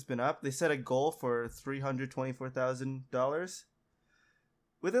this thing's been up. They set a goal for $324,000.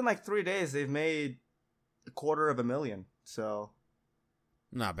 Within like 3 days, they've made $250,000. So,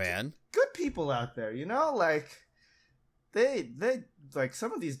 not bad. Good people out there, like they like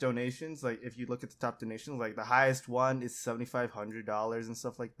some of these donations. Like if you look at the top donations, like the highest one is $7,500 and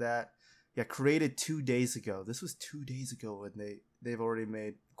stuff like that. Yeah, created 2 days ago. This was 2 days ago when they've already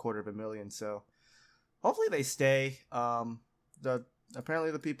made $250,000. So hopefully they stay.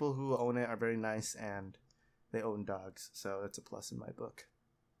 Apparently the people who own it are very nice and they own dogs, so that's a plus in my book.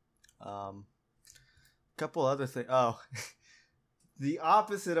 Couple other things. Oh, the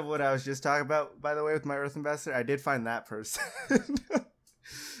opposite of what I was just talking about, by the way, with my Earth Ambassador, I did find that person.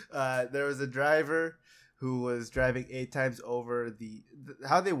 There was a driver who was driving 8 times over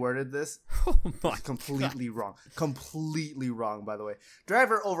how they worded this was completely wrong. Completely wrong, by the way.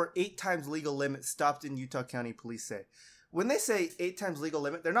 Driver over 8 times legal limit stopped in Utah County, police say. When they say 8 times legal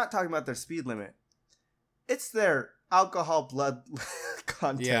limit, they're not talking about their speed limit. It's their alcohol blood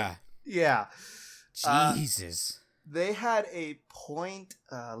content. Yeah. Jesus. They had a point,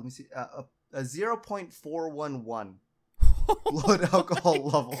 let me see, a 0.411 blood alcohol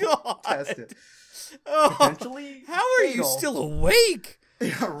level tested. Oh, potentially how are fatal. You still awake?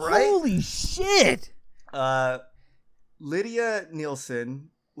 Yeah, right? Holy shit. Lydia Nielsen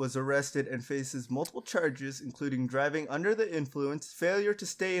was arrested and faces multiple charges, including driving under the influence, failure to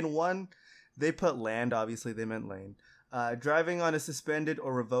stay in one, they put land, obviously they meant lane, driving on a suspended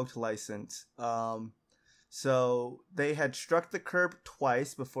or revoked license. So they had struck the curb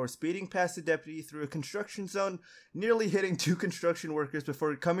twice before speeding past a deputy through a construction zone, nearly hitting 2 construction workers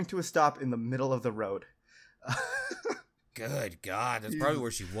before coming to a stop in the middle of the road. Good God, that's probably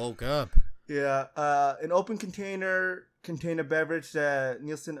where she woke up. Yeah, an open container contained a beverage that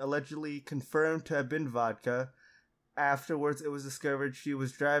Nielsen allegedly confirmed to have been vodka. Afterwards, it was discovered she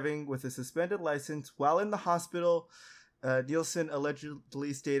was driving with a suspended license. While in the hospital, Nielsen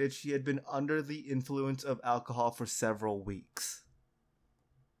allegedly stated she had been under the influence of alcohol for several weeks.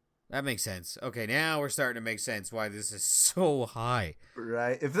 That makes sense. Okay, now we're starting to make sense why this is so high.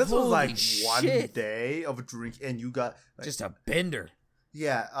 Right? If this was like 1 day of drink and you got... Like, just a bender.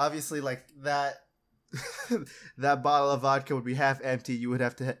 Yeah, obviously like that... that bottle of vodka would be half empty. You would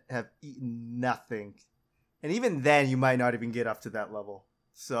have to have eaten nothing. And even then, you might not even get up to that level.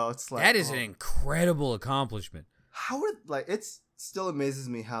 So it's like... That is an incredible accomplishment. It still amazes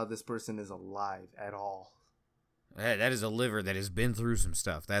me how this person is alive at all. That is a liver that has been through some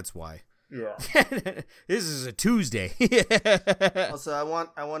stuff. That's why. Yeah. This is a Tuesday. Also, I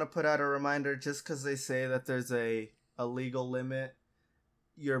want to put out a reminder, just because they say that there's a legal limit,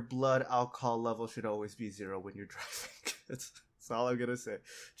 your blood alcohol level should always be 0 when you're driving. That's all I'm gonna say.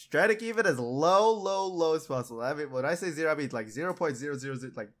 Just try to keep it as low as possible. I mean, when I say 0, I mean like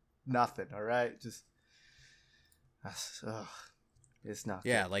 0.000, like nothing. All right, just it's not.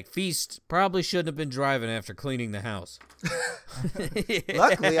 Yeah, like Feast probably shouldn't have been driving after cleaning the house.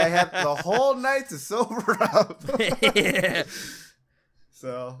 Luckily, I have the whole night to sober up. Yeah.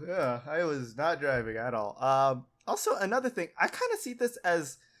 So yeah, I was not driving at all. Also, another thing, I kind of see this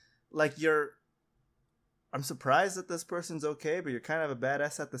as like I'm surprised that this person's okay, but you're kind of a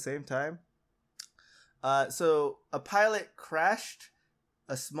badass at the same time. So a pilot crashed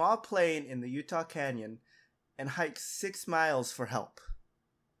a small plane in the Utah Canyon and hiked 6 miles for help.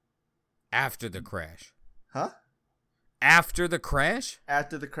 After the crash. Huh? After the crash?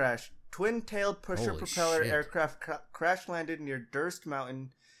 After the crash. Twin-tailed pusher-propeller shit. aircraft crash-landed near Durst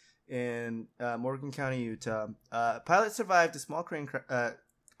Mountain in Morgan County, Utah. Pilot survived a small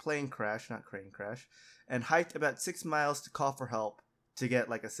plane crash, and hiked about 6 miles to call for help to get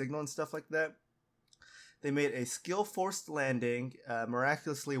like a signal and stuff like that. They made a skill-forced landing,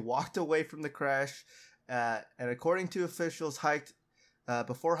 miraculously walked away from the crash, and according to officials, hiked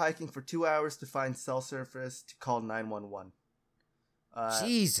before hiking for 2 hours to find cell service to call 911.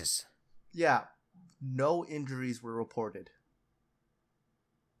 Jesus. Yeah, no injuries were reported.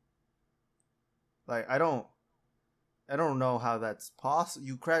 Like, I don't know how that's possible.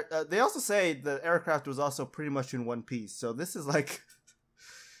 They also say the aircraft was also pretty much in one piece. So this is like,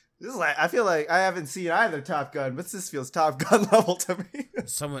 I feel like I haven't seen either Top Gun, but this feels Top Gun level to me.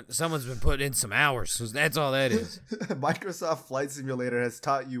 Someone's been putting in some hours. So that's all that is. Microsoft Flight Simulator has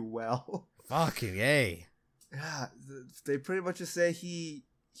taught you well. Fucking A. Yeah, they pretty much just say he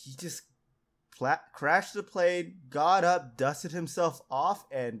just crashed the plane, got up, dusted himself off,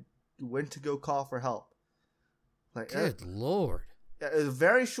 and went to go call for help. Like, good Lord. It's a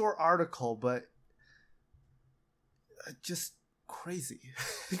very short article, but just crazy.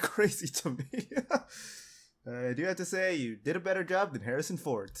 Crazy to me. I do have to say, you did a better job than Harrison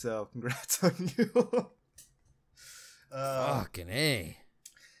Ford, so congrats on you. Fucking A.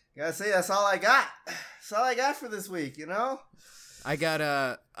 Gotta say, that's all I got. That's all I got for this week, you know? I got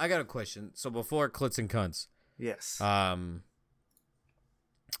a question. So before Clits and Cunts. Yes. Have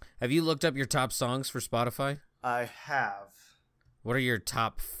you looked up your top songs for Spotify? I have. What are your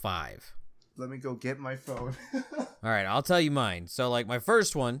top 5? Let me go get my phone. All right, I'll tell you mine. So, like, my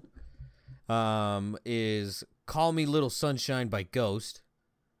first one is Call Me Little Sunshine by Ghost,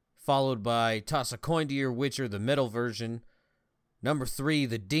 followed by Toss a Coin to Your Witcher, the metal version. Number 3,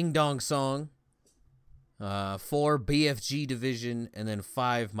 the Ding Dong Song. 4, BFG Division. And then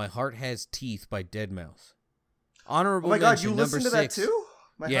 5, My Heart Has Teeth by Deadmau5. Honorable oh my God, mention, you number listen to 6. that too?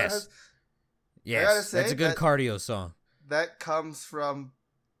 Yes. I gotta say, that's a good cardio song. That comes from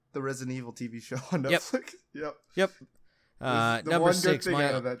the Resident Evil TV show on Netflix. Yep. The number one 6, good thing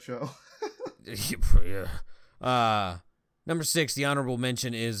out of that show. yeah. Number 6, the honorable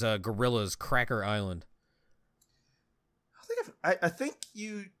mention is Gorillaz Cracker Island. I think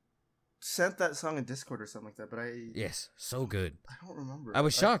you sent that song in Discord or something like that, but Yes, so good. I don't remember. I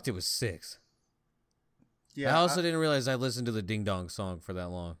was shocked it was 6. Yeah, I also didn't realize I listened to the Ding Dong Song for that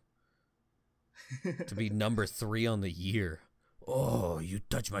long. To be number 3 on the year. Oh, you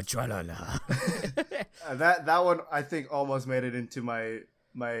touch my tra-la-la. that one I think almost made it into my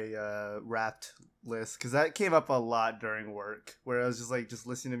Wrapped list, because that came up a lot during work, where I was just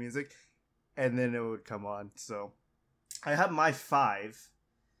listening to music, and then it would come on. So I have my 5.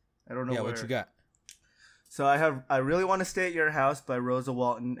 I don't know. Yeah, what you got? So I have I Really Want to Stay at Your House by Rosa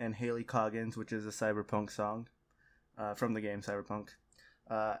Walton and Haley Coggins, which is a cyberpunk song from the game Cyberpunk.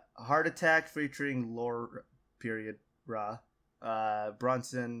 Heart Attack featuring Lore Ra,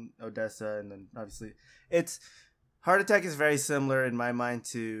 Bronson, Odessa, and then obviously it's Heart Attack is very similar in my mind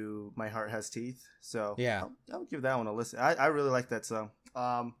to My Heart Has Teeth. So yeah, I'll give that one a listen. I really like that song.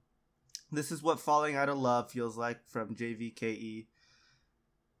 This is What Falling Out of Love Feels Like from JVKE.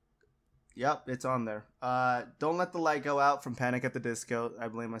 Yep, it's on there. Don't Let the Light Go Out from Panic at the Disco. I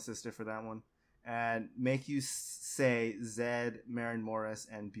blame my sister for that one. And Make You Say, Zed, Maren Morris,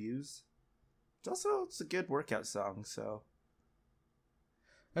 and Buse. It's a good workout song, so.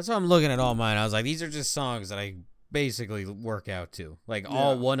 That's why I'm looking at all mine. I was like, these are just songs that I basically work out to. Like,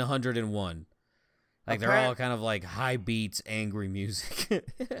 all 101. Like, they're all kind of like high beats, angry music.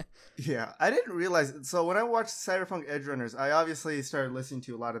 Yeah, I didn't realize. So when I watched Cyberpunk Edgerunners, I obviously started listening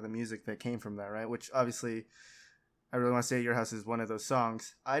to a lot of the music that came from that, right? Which obviously, I Really Want to Stay at Your House is one of those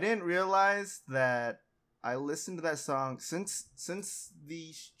songs. I didn't realize that I listened to that song since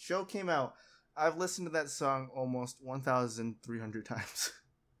the show came out. I've listened to that song almost 1,300 times.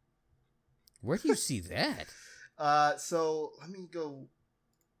 Where do you see that? So let me go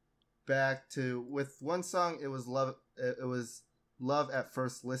back to, with one song, it was Love at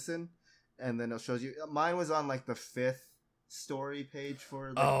First Listen, and then it shows you. Mine was on like the 5th story page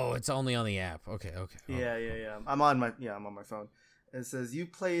for. It's only on the app. Okay. Yeah. I'm on my phone. It says you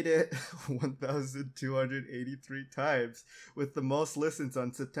played it 1,283 times, with the most listens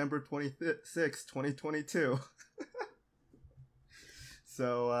on September 26, 2022.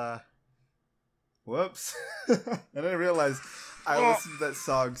 So, whoops. I didn't realize I listened to that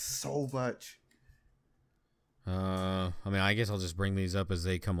song so much. I mean, I guess I'll just bring these up as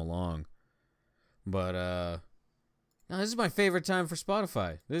they come along. But no, this is my favorite time for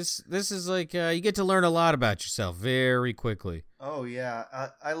Spotify. This is like you get to learn a lot about yourself very quickly. Oh yeah,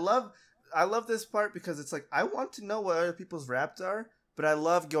 I love this part because it's like I want to know what other people's raps are, but I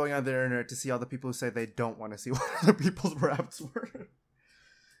love going on the internet to see all the people who say they don't want to see what other people's raps were.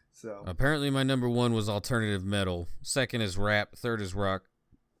 So apparently, my number 1 was alternative metal. Second is rap. Third is rock.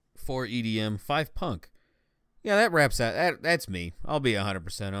 4 EDM. 5 punk. Yeah, that raps out. That's me. I'll be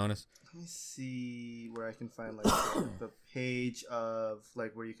 100% honest. Let me see where I can find like the page of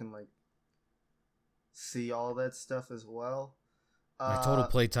like where you can like see all that stuff as well. My total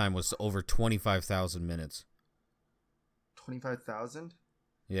playtime was over 25,000 minutes. 25,000?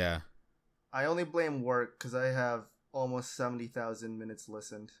 Yeah. I only blame work because I have almost 70,000 minutes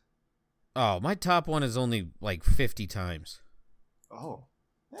listened. Oh, my top one is only like 50 times. Oh.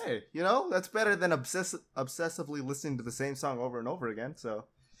 Hey, you know, that's better than obsessively listening to the same song over and over again, so.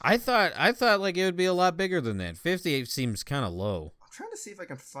 I thought like it would be a lot bigger than that. 50 seems kind of low. I'm trying to see if I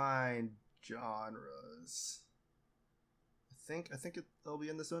can find genres. I think it'll be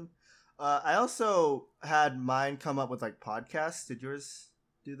in this one. I also had mine come up with like podcasts. Did yours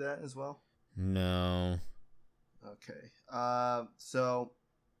do that as well? No. Okay. So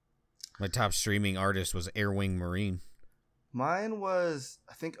my top streaming artist was Airwing Marine. Mine was,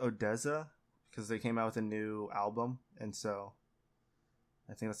 I think, Odessa, because they came out with a new album, and so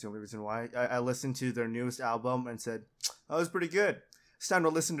I think that's the only reason why. I listened to their newest album and said, oh, it was pretty good. It's time to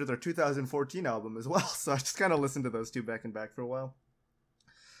listen to their 2014 album as well, so I just kind of listened to those two back and back for a while.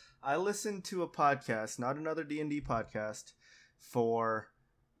 I listened to a podcast, not another D&D podcast, for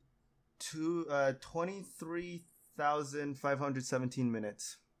 23,517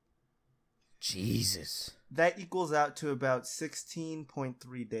 minutes. Jesus. That equals out to about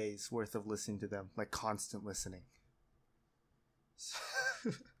 16.3 days worth of listening to them, like constant listening.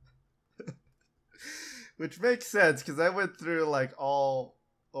 Which makes sense because I went through like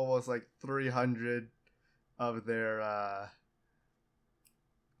almost like 300 of their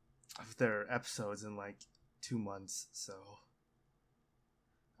episodes in like 2 months. So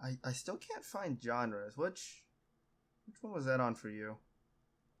I still can't find genres. Which one was that on for you?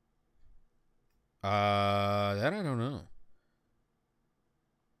 That I don't know.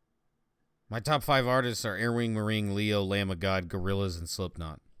 My top 5 artists are Airwing Marine, Leo, Lamb of God, Gorillaz, and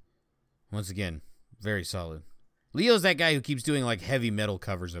Slipknot. Once again, very solid. Leo's that guy who keeps doing like heavy metal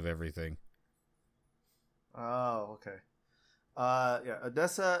covers of everything. Oh, okay. Yeah,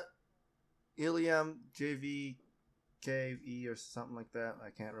 Odessa, Ilium, JVKE or something like that. I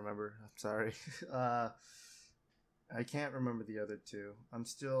can't remember. I'm sorry. I can't remember the other two. I'm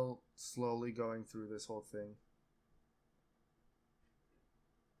still slowly going through this whole thing.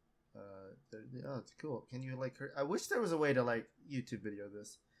 Oh, it's cool. Can you like? I wish there was a way to like YouTube video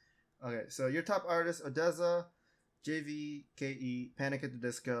this. Okay, so your top artists: Odessa, JVKE, Panic at the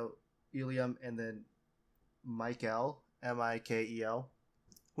Disco, Ilium, and then Mikel, Mikel,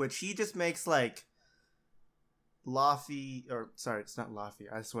 which he just makes like lo-fi, or sorry, it's not lo-fi.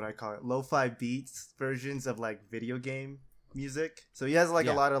 That's what I call it. Lo-fi beats versions of like video game music. So he has like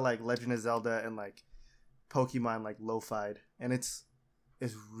a lot of like Legend of Zelda and like Pokemon like lo-fied, and it's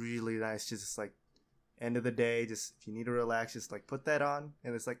really nice. Just like end of the day, just if you need to relax, just like put that on,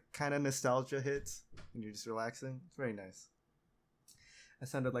 and it's like kind of nostalgia hits, and you're just relaxing. It's very nice. That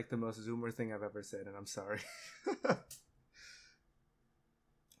sounded like the most Zoomer thing I've ever said, and I'm sorry.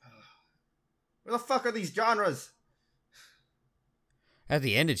 Where the fuck are these genres? At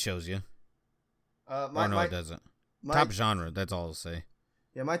the end, it shows you. It doesn't. Top genre, that's all I'll say.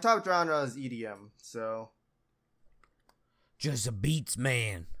 Yeah, my top genre is EDM, so. Just a beats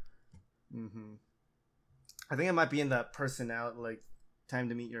man. Mm-hmm. I think it might be in that personality, like, time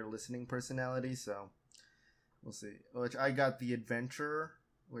to meet your listening personality, so. We'll see. Which I got The Adventurer,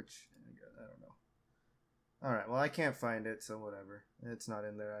 which, I don't know. Alright, well, I can't find it, so whatever. It's not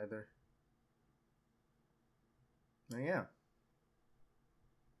in there either. Oh, yeah.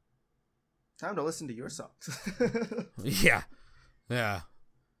 Time to listen to your songs. Yeah.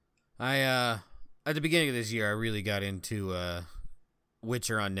 I at the beginning of this year I really got into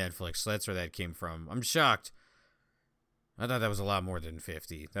Witcher on Netflix, so that's where that came from. I'm shocked. I thought that was a lot more than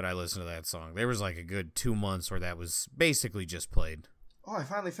 50 that I listened to that song. There was like a good 2 months where that was basically just played. Oh, I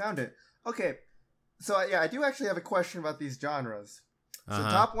finally found it. Okay. So yeah, I do actually have a question about these genres. So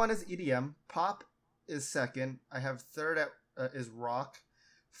top one is EDM, pop is second. I have third is rock.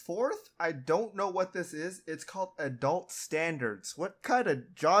 Fourth, I don't know what this is. It's called adult standards. What kind of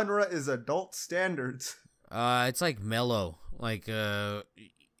genre is adult standards? It's like mellow. Like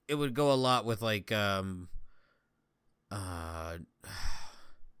it would go a lot with like uh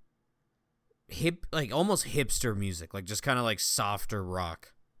hip, like almost hipster music, like just kind of like softer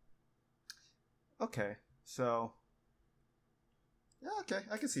rock. Okay, so yeah, okay,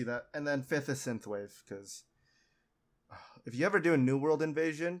 I can see that. And then fifth is synthwave, because if you ever do a New World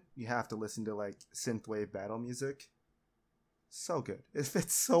Invasion, you have to listen to like synthwave battle music. So good. It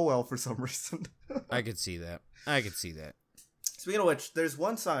fits so well for some reason. I could see that. I could see that. Speaking of which, there's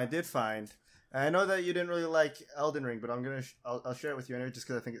one song I did find. And I know that you didn't really like Elden Ring, but I'll share it with you anyway, just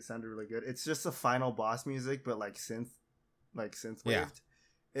because I think it sounded really good. It's just the final boss music, but like synthwaved. Yeah.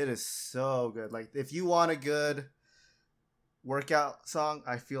 It is so good. Like if you want a good workout song,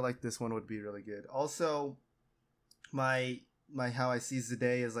 I feel like this one would be really good. Also, my how I seize the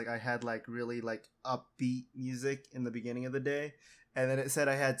day is like I had like really like upbeat music in the beginning of the day, and then it said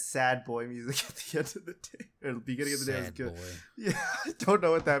I had sad boy music at the end of the day, or the beginning of the day was good. Boy. Yeah, I don't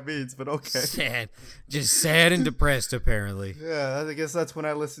know what that means, but okay. Sad, just sad and depressed apparently. Yeah, I guess that's when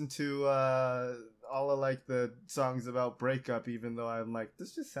I listen to all of like the songs about breakup, even though I'm like,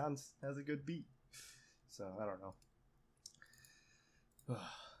 this just has a good beat. So I don't know.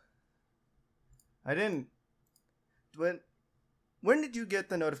 I didn't. When did you get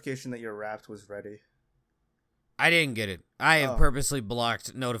the notification that your Wrapped was ready? I didn't get it. I have purposely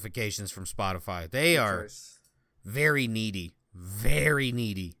blocked notifications from Spotify. They are very needy. Very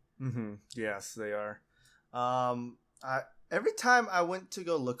needy. Mm-hmm. Yes, they are. Every time I went to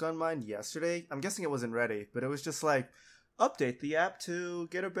go look on mine yesterday, I'm guessing it wasn't ready, but it was just like, update the app to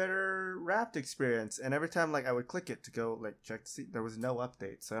get a better Wrapped experience. And every time like I would click it to go like check to see, there was no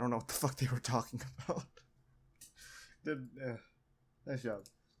update. So I don't know what the fuck they were talking about. Nice job.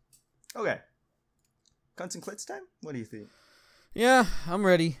 Okay. Cunts and Clits time? What do you think? Yeah, I'm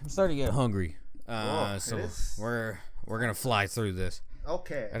ready. I'm starting to get hungry. Oh, So we're gonna fly through this.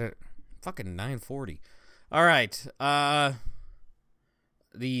 Okay. At fucking 9:40. All right.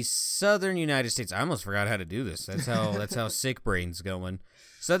 The Southern United States. I almost forgot how to do this. That's how sick brain's going.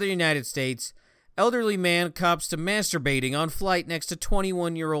 Southern United States. Elderly man cops to masturbating on flight next to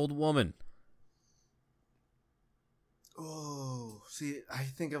 21-year-old woman. Oh, see, I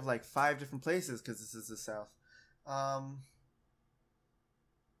think of like 5 different places because this is the South. I'm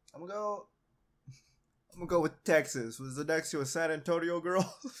gonna go with Texas. Was it next to a San Antonio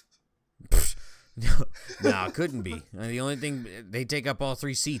girl? No, couldn't be. The only thing, they take up all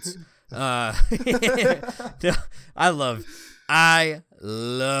 3 seats. I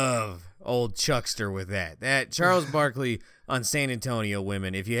love old Chuckster with that. That Charles Barkley on San Antonio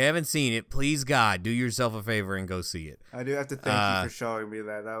women. If you haven't seen it, please God, do yourself a favor and go see it. I do have to thank you for showing me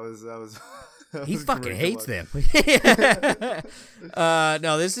that. That was he fucking hates them.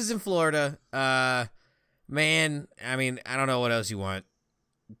 No, this is in Florida. Man, I mean, I don't know what else you want.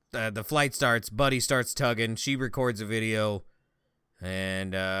 The flight starts. Buddy starts tugging. She records a video,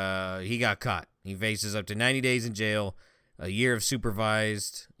 and he got caught. He faces up to 90 days in jail, a year of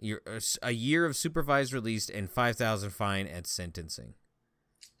supervised release, and $5,000 fine at sentencing.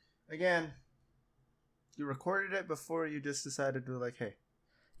 Again, you recorded it before you just decided to like, hey.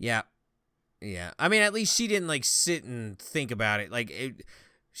 Yeah. I mean, at least she didn't like sit and think about it. Like,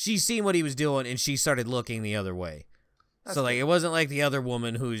 she seen what he was doing, and she started looking the other way. That's so, like, it wasn't like the other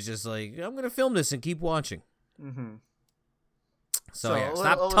woman who's just like, I'm going to film this and keep watching. Mm-hmm. So yeah,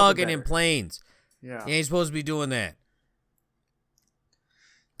 stop tugging in planes. Yeah. You ain't supposed to be doing that.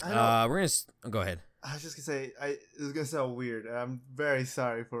 We're going to... go ahead. I was just going to say, it was going to sound weird, and I'm very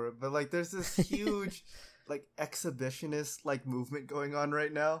sorry for it, but, like, there's this huge, like, exhibitionist, like, movement going on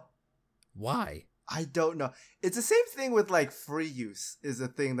right now. Why? I don't know. It's the same thing with like free use is a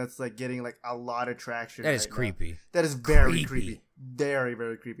thing that's like getting like a lot of traction. That is creepy. Now. That is very creepy. Very,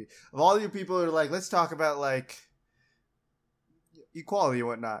 very creepy. Of all you people who are like, let's talk about like equality and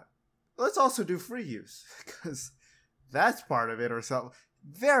whatnot. Let's also do free use because that's part of it or something.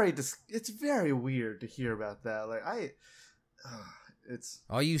 It's very weird to hear about that. Like it's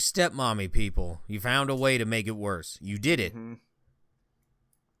all you stepmommy people. You found a way to make it worse. You did it. Mm-hmm.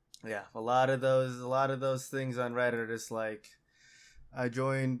 Yeah, a lot of those things on Reddit are just like, I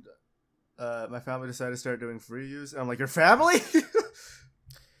joined, my family decided to start doing free use. And I'm like, your family?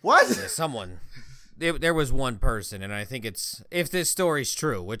 What? Yeah, someone. There was one person, and I think it's, if this story's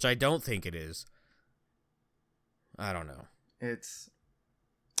true, which I don't think it is, I don't know. Please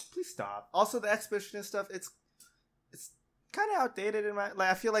stop. Also, the exhibitionist stuff, it's kind of outdated in my, like,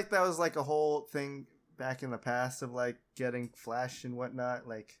 I feel like that was like a whole thing back in the past of like getting flash and whatnot,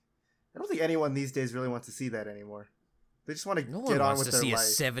 like. I don't think anyone these days really wants to see that anymore. They just want to get on with their life. No one wants to see a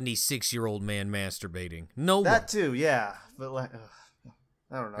 76-year-old man masturbating. No one. That too, yeah. But like,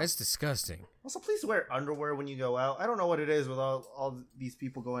 I don't know. That's disgusting. Also, please wear underwear when you go out. I don't know what it is with all these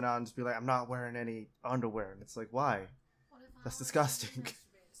people going out and just be like, I'm not wearing any underwear. And it's like, why? That's disgusting.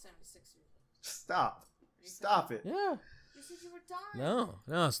 Stop. Stop it. Yeah. You said you were done.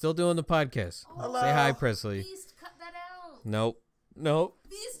 No, still doing the podcast. Hello. Say hi, Presley. Please cut that out. Nope.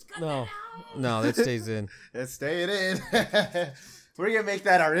 Please cut No. that out. No, that stays in. It's staying in. We're going to make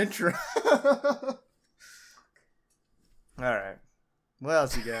that our intro. All right. What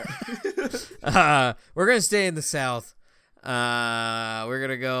else you got? We're gonna stay in the South. We're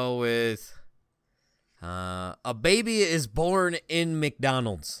gonna go with a baby is born in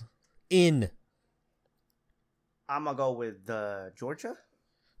McDonald's. I'm going to go with Georgia.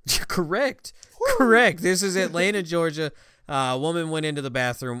 Correct. Correct. This is Atlanta, Georgia. A woman went into the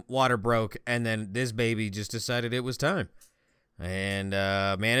bathroom, water broke, and then this baby just decided it was time. And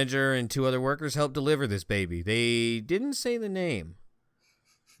manager and 2 other workers helped deliver this baby. They didn't say the name.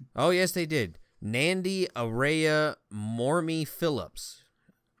 Oh, yes, they did. Nandy Araya Mormy Phillips,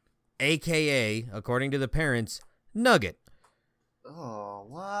 a.k.a., according to the parents, Nugget. Oh,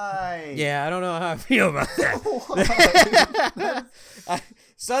 why? Yeah, I don't know how I feel about that.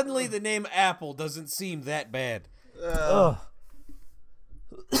 Suddenly, the name Apple doesn't seem that bad.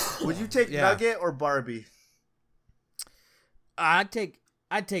 Would you take Nugget or Barbie? I'd take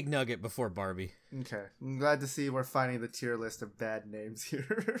Nugget before Barbie. Okay. I'm glad to see we're finding the tier list of bad names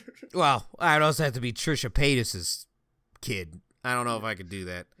here. Well, I'd also have to be Trisha Paytas's kid. I don't know if I could do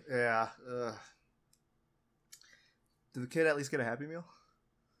that. Yeah. Did the kid at least get a Happy Meal?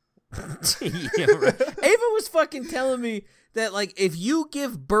 Yeah, right. Ava was fucking telling me that, like, if you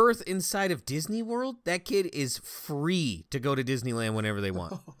give birth inside of Disney World, that kid is free to go to Disneyland whenever they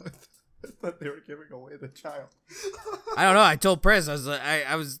want. I thought they were giving away the child. I don't know. I told Prez, I was like,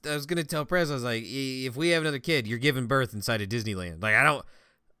 I was gonna tell Prez, I was like, if we have another kid, you're giving birth inside of Disneyland. Like, I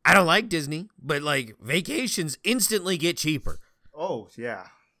don't like Disney, but like vacations instantly get cheaper. Oh yeah,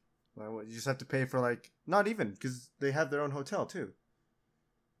 well, you just have to pay for like not even because they have their own hotel too.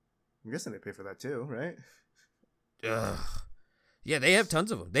 I'm guessing they pay for that too, right? Ugh. Yeah, they have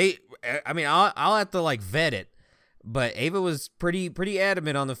tons of them. I'll have to like vet it. But Ava was pretty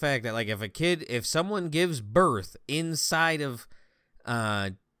adamant on the fact that, like, if someone gives birth inside of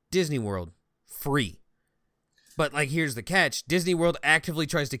Disney World, free. But, like, here's the catch. Disney World actively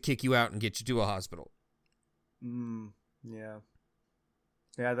tries to kick you out and get you to a hospital. Yeah.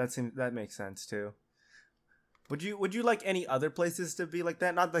 Yeah, that makes sense, too. Would you like any other places to be like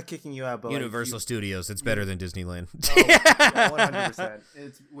that? Not like kicking you out, but Universal Studios. It's better than Disneyland. Oh, yeah, 100%.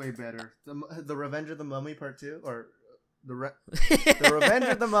 It's way better. The Revenge of the Mummy Part 2 or the Revenge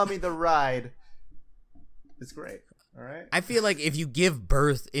of the Mummy the ride. It's great. All right. I feel like if you give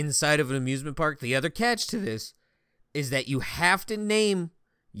birth inside of an amusement park, the other catch to this is that you have to name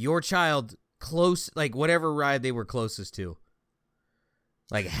your child close, like whatever ride they were closest to.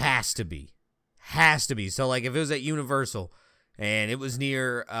 Like, has to be. So, like, if it was at Universal and it was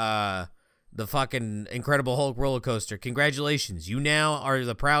near the fucking Incredible Hulk roller coaster, congratulations. You now are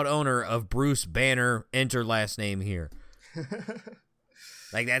the proud owner of Bruce Banner. Enter last name here.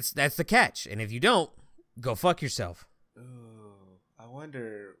 Like, that's the catch. And if you don't, go fuck yourself. Ooh, I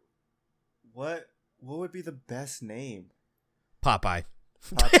wonder what would be the best name? Popeye.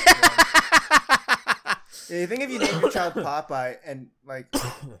 Yeah, you think if you named your child Popeye and like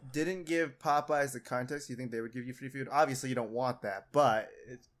didn't give Popeyes the context, you think they would give you free food? Obviously, you don't want that, but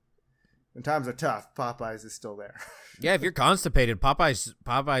when times are tough, Popeyes is still there. Yeah, if you're constipated,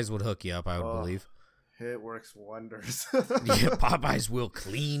 Popeyes would hook you up, I would believe. It works wonders. Yeah, Popeyes will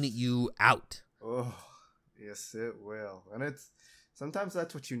clean you out. Oh, yes, it will. And sometimes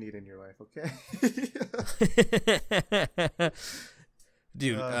that's what you need in your life, okay?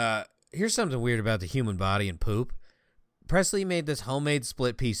 Dude, here's something weird about the human body and poop. Presley made this homemade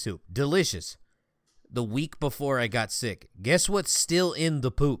split pea soup. Delicious. The week before I got sick. Guess what's still in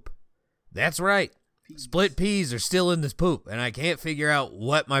the poop? That's right. Split peas are still in this poop, and I can't figure out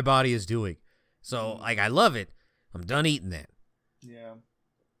what my body is doing. So, like, I love it. I'm done eating that. Yeah.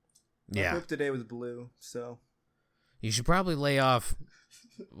 Yeah. My poop today was blue, so. You should probably lay off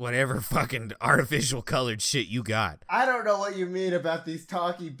whatever fucking artificial colored shit you got. I don't know what you mean about these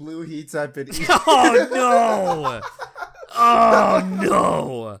talky blue heats I've been eating. Oh, no. Oh,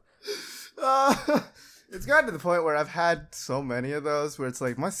 no. It's gotten to the point where I've had so many of those where it's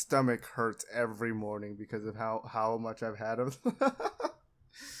like my stomach hurts every morning because of how much I've had of them.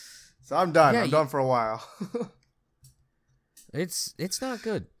 So I'm done. I'm done for a while. It's not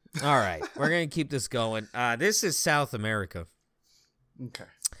good. All right. We're going to keep this going. This is South America. Okay.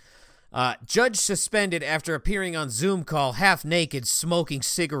 Judge suspended after appearing on Zoom call half naked, smoking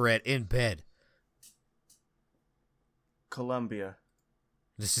cigarette in bed. Colombia.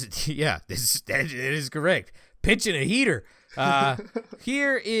 That is correct. Pitching a heater.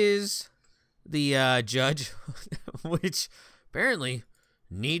 Here is the judge, which apparently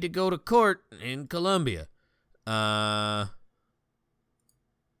need to go to court in Colombia. I'm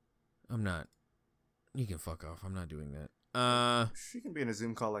not. You can fuck off. I'm not doing that. She can be in a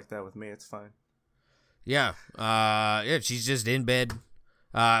Zoom call like that with me. It's fine. Yeah. She's just in bed.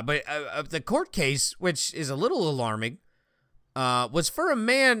 But the court case, which is a little alarming, was for a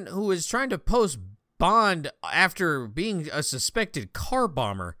man who was trying to post bond after being a suspected car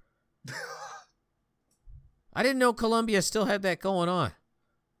bomber. I didn't know Colombia still had that going on.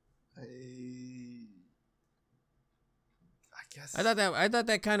 I guess. I thought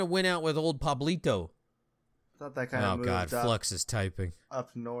that kind of went out with old Pablito. I thought that kind of moved up, Flux is typing.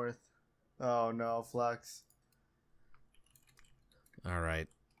 Up north. Oh no, Flux. All right.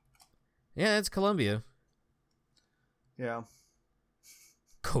 Yeah, that's Colombia. Yeah.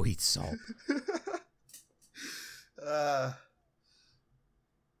 Go eat salt. But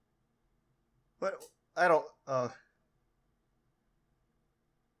I don't.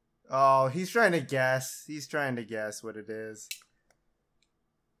 Oh, he's trying to guess. He's trying to guess what it is.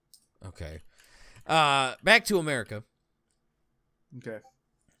 Okay. Back to America. Okay.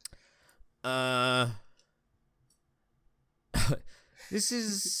 This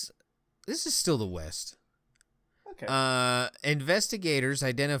is still the West. Okay. Investigators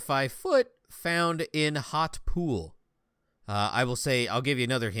identify foot found in hot pool. I'll give you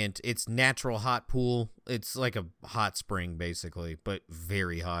another hint. It's natural hot pool. It's like a hot spring, basically, but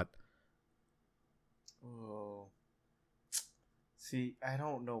very hot. Oh. See, I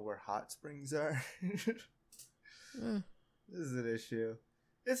don't know where hot springs are. This is an issue.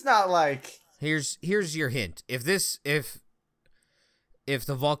 It's not like... Here's your hint. If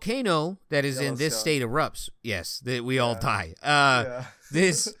the volcano that is in this state erupts, yes, we all die.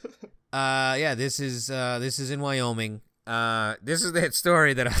 This is in Wyoming. This is that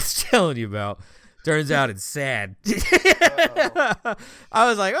story that I was telling you about. Turns out it's sad. I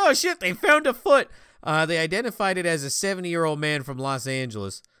was like, oh shit, they found a foot. They identified it as a 70-year-old man from Los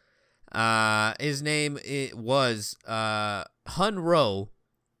Angeles. His name was Hun Ro.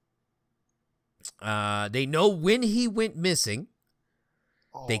 They know when he went missing.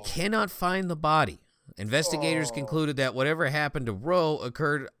 They cannot find the body. Investigators concluded that whatever happened to Rowe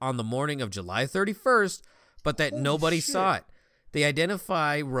occurred on the morning of July 31st, but that nobody saw it. They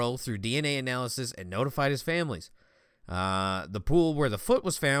identify Rowe through DNA analysis and notified his families. The pool where the foot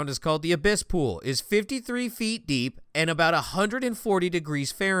was found is called the Abyss Pool, is 53 feet deep and about 140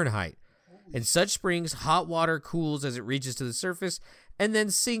 degrees Fahrenheit. In such springs, hot water cools as it reaches to the surface and then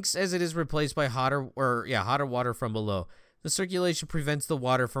sinks as it is replaced by hotter water from below. The circulation prevents the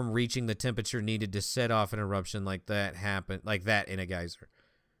water from reaching the temperature needed to set off an eruption like that in a geyser.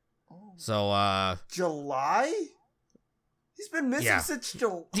 So, July? He's been missing since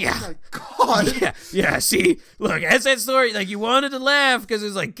July. Yeah. Oh my God. Yeah. See, look, that's that story. Like, you wanted to laugh because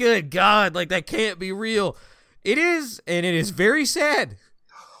it's like, good God, like that can't be real. It is, and it is very sad.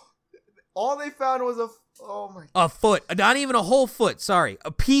 All they found was a foot, not even a whole foot. Sorry,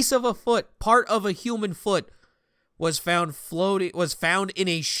 a piece of a foot, part of a human foot. Was found in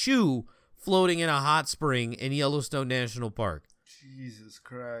a shoe floating in a hot spring in Yellowstone National Park. Jesus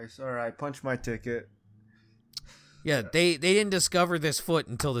Christ. All right, punch my ticket. Yeah, they didn't discover this foot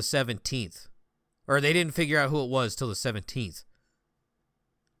until the 17th. Or they didn't figure out who it was till the 17th.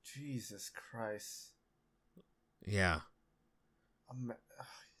 Jesus Christ. Yeah.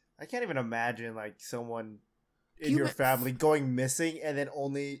 I can't even imagine like someone in your family going missing and then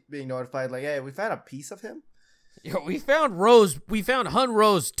only being notified like, hey, we found a piece of him. Yo, we found Hun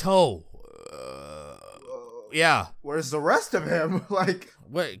Ro's toe. Yeah. Where's the rest of him? Like,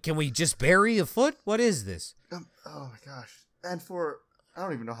 what? Can we just bury a foot? What is this? Oh my gosh! And I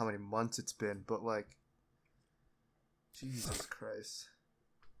don't even know how many months it's been, but like, Jesus Christ,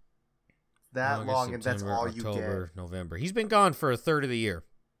 that August, long, September, and that's all October, you get. November. He's been gone for a third of the year,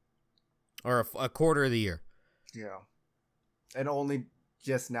 or a quarter of the year. Yeah, and only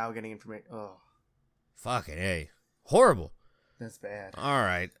just now getting information. Oh. Fucking A. Horrible. That's bad. All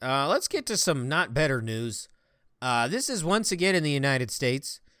right. Let's get to some not better news. This is once again in the United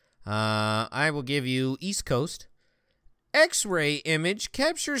States. I will give you East Coast. X-ray image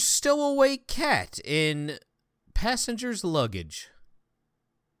captures stowaway cat in passenger's luggage.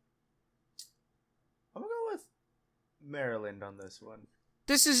 I'm going to go with Maryland on this one.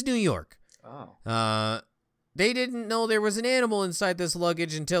 This is New York. Oh. they didn't know there was an animal inside this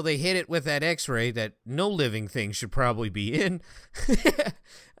luggage until they hit it with that x-ray that no living thing should probably be in.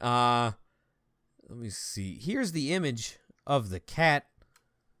 Let me see. Here's the image of the cat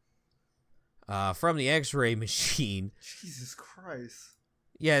from the x-ray machine. Jesus Christ.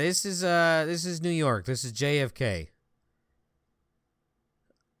 Yeah, this is New York. This is JFK.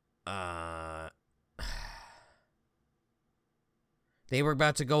 They were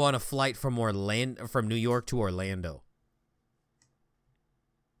about to go on a flight from New York to Orlando.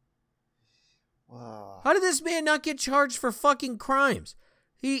 Wow. How did this man not get charged for fucking crimes?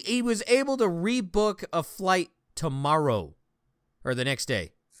 He was able to rebook a flight tomorrow or the next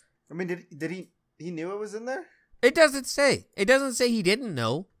day. I mean, did he knew it was in there? It doesn't say. It doesn't say he didn't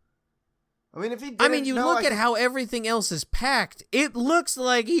know. I mean, if he didn't you know, look at how everything else is packed. It looks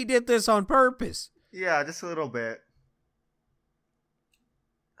like he did this on purpose. Yeah, just a little bit.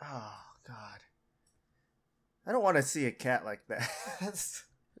 Oh, God. I don't want to see a cat like that.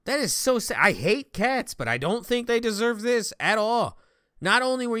 That is so sad. I hate cats, but I don't think they deserve this at all. Not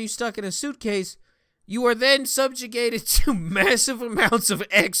only were you stuck in a suitcase, you were then subjugated to massive amounts of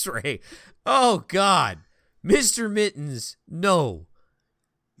x-ray. Oh, God. Mr. Mittens, no.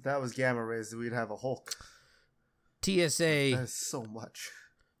 If that was gamma rays, we'd have a Hulk. TSA. That is so much.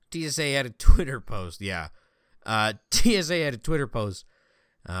 TSA had a Twitter post, yeah. TSA had a Twitter post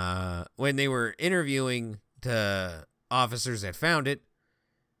when they were interviewing the officers that found it.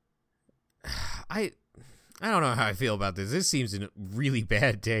 I don't know how I feel about this. This seems in really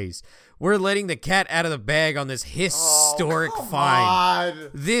bad taste. We're letting the cat out of the bag on this historic find. On.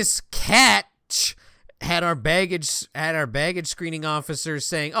 This cat had our baggage screening officers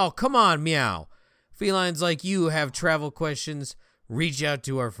saying, "Oh, come on, meow. Felines like you have travel questions. Reach out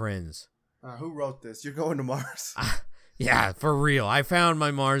to our friends." Who wrote this? You're going to Mars. Yeah, for real. I found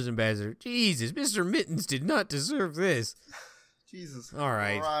my Mars ambassador. Jesus, Mr. Mittens did not deserve this. Jesus All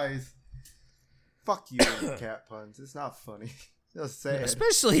right. Christ. Fuck you and your cat puns. It's not funny. Just sad.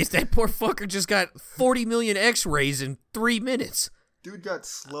 Especially if that poor fucker just got 40 million x-rays in 3 minutes. Dude got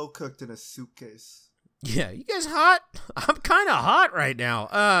slow cooked in a suitcase. Yeah, you guys hot? I'm kind of hot right now.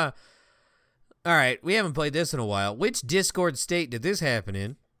 All right, we haven't played this in a while. Which Discord state did this happen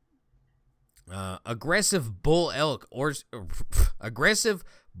in? Aggressive bull elk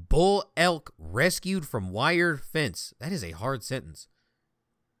rescued from wire fence. That is a hard sentence.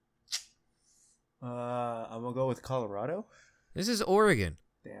 I'm gonna go with Colorado. This is Oregon.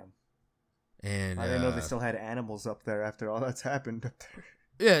 Damn. And I didn't know they still had animals up there after all that's happened up there.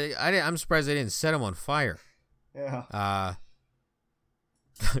 Yeah, I'm surprised they didn't set them on fire. Yeah.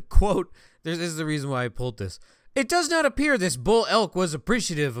 Quote, this is the reason why I pulled this. It does not appear this bull elk was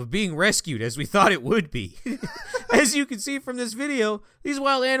appreciative of being rescued as we thought it would be. As you can see from this video, these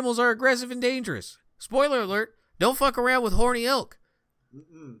wild animals are aggressive and dangerous. Spoiler alert, don't fuck around with horny elk.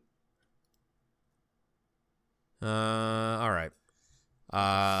 Mm-mm. All right.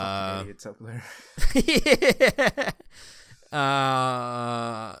 Fucking idiots up there.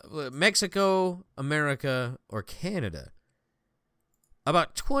 Mexico, America, or Canada.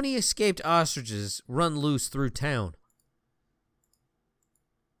 About 20 escaped ostriches run loose through town.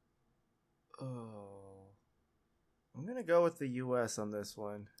 Oh. I'm going to go with the U.S. on this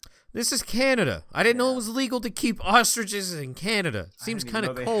one. This is Canada. I didn't know it was legal to keep ostriches in Canada. Seems kind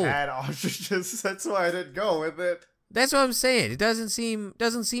of cold. They had ostriches. That's why I didn't go with it. That's what I'm saying. It doesn't seem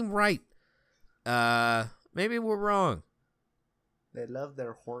right. Maybe we're wrong. They love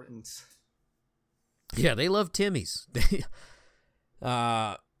their Hortons. Yeah, they love Timmy's.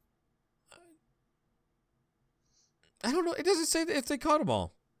 I don't know. It doesn't say if they caught them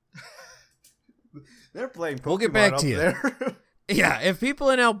all. They're playing Pokemon. We'll get back to you. There. Yeah, if people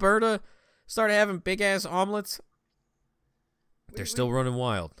in Alberta start having big ass omelets, they're still running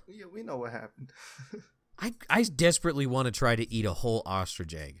wild. Yeah, we know what happened. I desperately want to try to eat a whole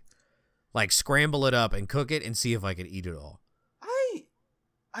ostrich egg, like scramble it up and cook it and see if I could eat it all.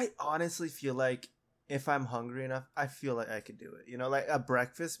 I honestly feel like if I'm hungry enough, I feel like I could do it. You know, like a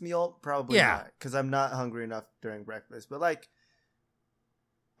breakfast meal, probably not, because I'm not hungry enough during breakfast. But like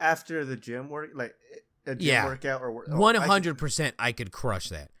after the gym work, like a gym workout or 100%, I could crush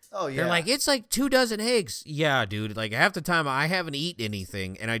that. Oh yeah, they're like, it's like 2 dozen eggs. Yeah, dude. Like half the time I haven't eaten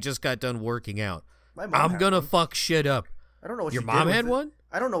anything, and I just got done working out. I'm gonna fuck shit up. I don't know what your mom had one.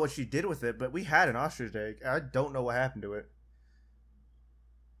 I don't know what she did with it, but we had an ostrich egg. I don't know what happened to it.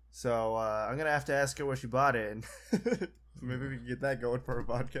 So I'm gonna have to ask her where she bought it, and maybe we can get that going for a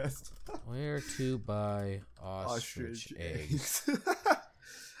podcast. Where to buy ostrich eggs?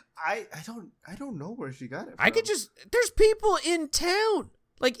 I don't know where she got it from. There's people in town.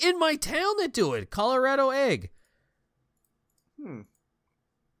 like in my town that do it. Colorado egg. We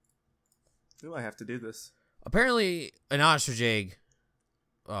might have to do this. Apparently, an ostrich egg.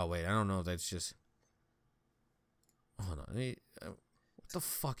 Oh wait, I don't know if that's just. Hold on. What the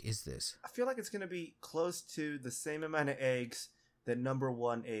fuck is this? I feel like it's gonna be close to the same amount of eggs that number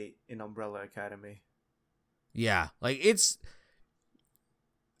 1 ate in Umbrella Academy. Yeah, like it's.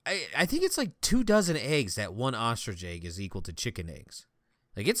 I think it's like 24 eggs that one ostrich egg is equal to chicken eggs.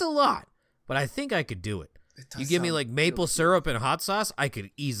 Like it's a lot, but I think I could do it. You give me like maple syrup and hot sauce, I could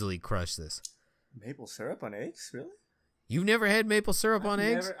easily crush this. Maple syrup on eggs? Really? You've never had maple syrup on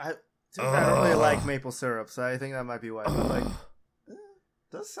eggs? I don't really like maple syrup, so I think that might be why. But like,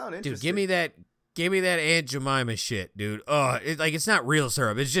 does sound interesting. Dude, give me that Aunt Jemima shit, dude. It's not real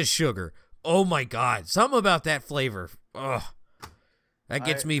syrup. It's just sugar. Oh my God. Something about that flavor. Ugh. That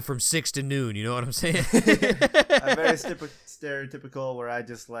gets me from 6 to noon. You know what I'm saying? I'm very stereotypical where I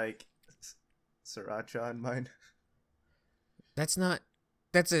just like sriracha on mine. That's not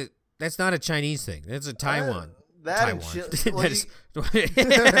a Chinese thing. That's a Taiwan. Taiwan. It is a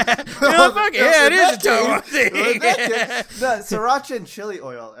Taiwan thing. Sriracha and chili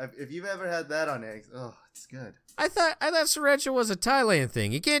oil. If you've ever had that on eggs, oh, it's good. I thought sriracha was a Thailand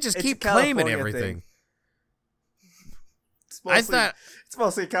thing. You can't just keep claiming everything. It's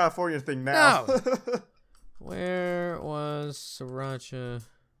mostly a California thing now. No. Where was sriracha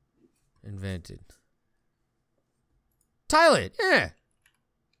invented? Thailand. Yeah.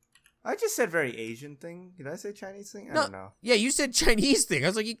 I just said very Asian thing. Did I say Chinese thing? I don't know. Yeah, you said Chinese thing. I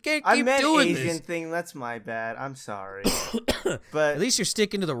was like, you can't keep doing Asian this. Asian thing. That's my bad. I'm sorry. But at least you're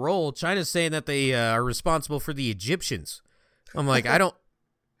sticking to the role. China's saying that they are responsible for the Egyptians. I'm like, I don't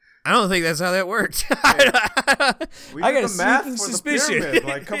think that's how that worked. We did the math for suspicion. The pyramid.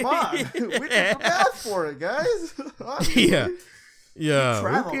 Like, come on. We did the math for it, guys. Yeah. Yeah. We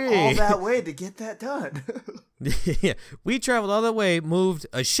traveled all that way to get that done. Yeah. We traveled all that way, moved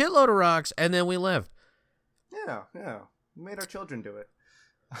a shitload of rocks, and then we left. Yeah. We made our children do it.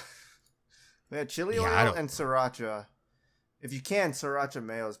 We had chili oil and sriracha. If you can, sriracha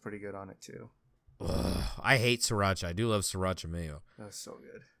mayo is pretty good on it, too. Ugh, I hate sriracha. I do love sriracha mayo. That's so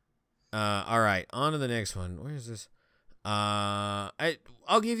good. All right, on to the next one. Where is this? I'll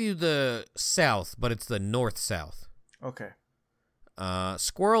give you the south, but it's the north-south. Okay.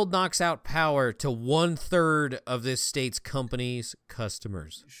 Squirrel knocks out power to 1/3 of this state's company's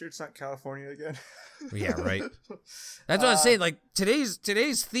customers. You sure it's not California again? Yeah, right. That's what I'm saying. Like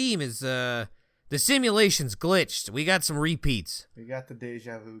today's theme is the simulation's glitched. We got some repeats. We got the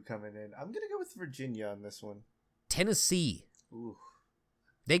deja vu coming in. I'm gonna go with Virginia on this one. Tennessee. Ooh.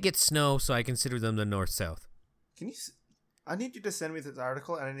 They get snow, so I consider them the north-south. I need you to send me this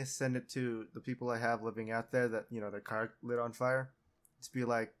article, and I need to send it to the people I have living out there that, their car lit on fire. Just be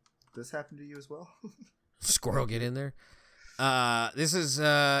like, this happened to you as well? Squirrel, get in there. This is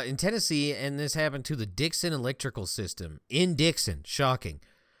in Tennessee, and this happened to the Dixon electrical system in Dixon. Shocking.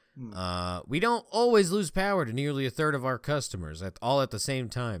 We don't always lose power to nearly 1/3 of our customers all at the same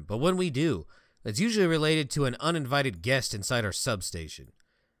time, but when we do, it's usually related to an uninvited guest inside our substation.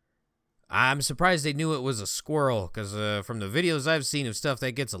 I'm surprised they knew it was a squirrel, because from the videos I've seen of stuff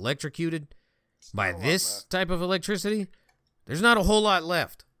that gets electrocuted by this type of electricity, there's not a whole lot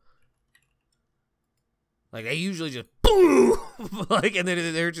left. Like, they usually just boom, like, and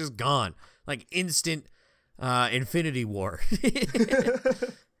then they're just gone. Like, instant Infinity War.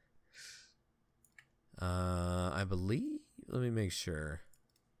 I believe, let me make sure.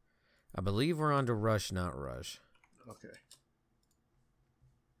 I believe we're on to Rush, not Rush. Okay.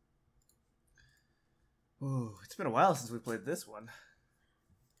 Ooh, it's been a while since we played this one.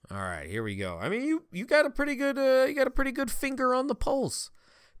 All right, here we go. I mean, you got a pretty good finger on the pulse.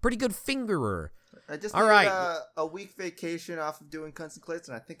 Pretty good fingerer. I just needed a week vacation off of doing cunts and clits,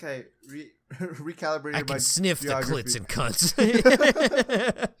 and I think I recalibrated. I can sniff geography. The clits and cunts.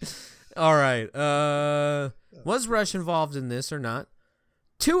 All right. Was Rush involved in this or not?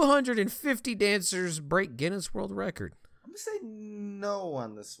 250 dancers break Guinness World Record. I'm gonna say no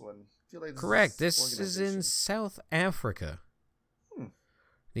on this one. I feel like correct. This is in South Africa.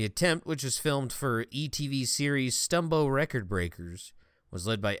 The attempt, which was filmed for ETV series Stumbo Record Breakers, was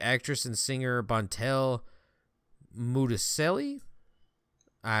led by actress and singer Bontel Mudiseli.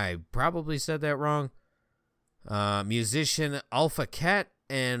 I probably said that wrong. Musician Alpha Cat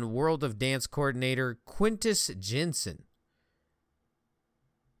and World of Dance coordinator Quintus Jensen.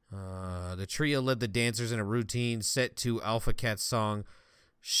 The trio led the dancers in a routine set to Alpha Cat's song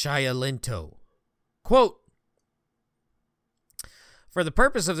Shia Lento. Quote, for the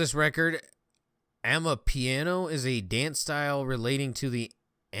purpose of this record, Amapiano is a dance style relating to the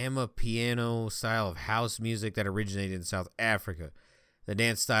Amapiano style of house music that originated in South Africa. The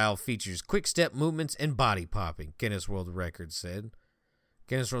dance style features quick step movements and body popping, Guinness World Records said.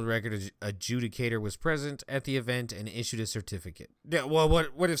 Guinness World Record adjudicator was present at the event and issued a certificate. Yeah, well,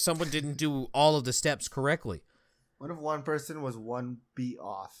 what if someone didn't do all of the steps correctly? What if one person was one beat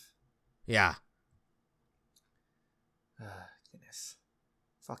off? Yeah. Guinness.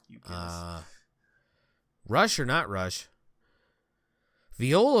 Fuck you, Guinness. Rush or not Rush?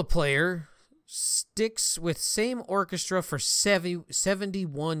 Viola player sticks with same orchestra for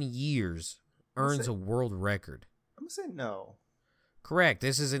 71 years, earns a world record. I'm going to say no. Correct.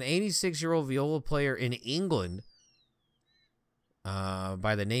 This is an 86-year-old viola player in England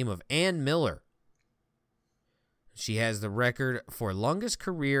by the name of Ann Miller. She has the record for longest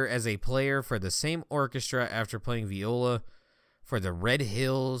career as a player for the same orchestra after playing viola for the Red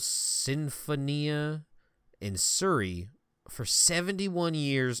Hills Sinfonia in Surrey for 71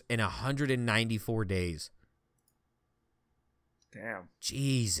 years and 194 days. Damn.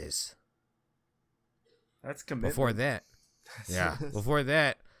 Jesus. That's commitment. Before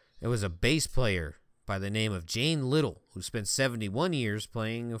that, it was a bass player by the name of Jane Little who spent 71 years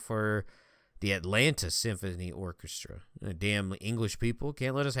playing for the Atlanta Symphony Orchestra. Damn English people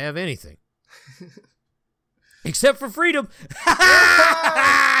can't let us have anything. Except for freedom. All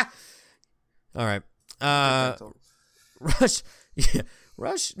right. Rush. Yeah.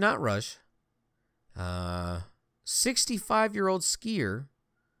 Rush, not Rush. 65-year-old skier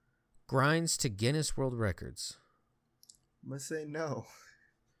grinds to Guinness World Records. I'm going to say no.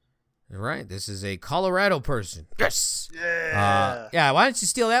 All right. This is a Colorado person. Yes. Yeah. Yeah. Why didn't you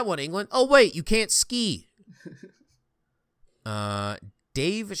steal that one, England? Oh, wait. You can't ski.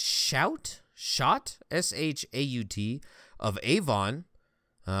 Dave Shot, S-H-A-U-T, of Avon,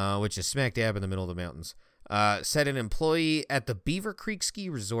 which is smack dab in the middle of the mountains, said an employee at the Beaver Creek Ski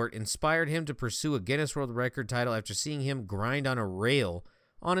Resort inspired him to pursue a Guinness World Record title after seeing him grind on a rail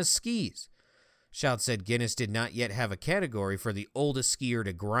on his skis. Shout said Guinness did not yet have a category for the oldest skier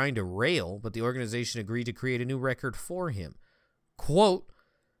to grind a rail, but the organization agreed to create a new record for him. Quote,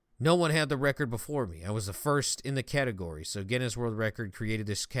 "No one had the record before me. I was the first in the category, so Guinness World Record created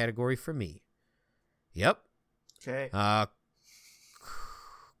this category for me." Yep. Okay.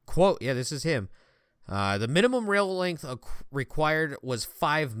 Quote, yeah, this is him. The minimum rail length required was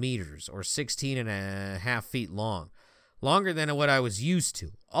 5 meters or 16.5 feet long. Longer than what I was used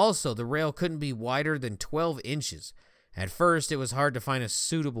to. Also, the rail couldn't be wider than 12 inches. At first, it was hard to find a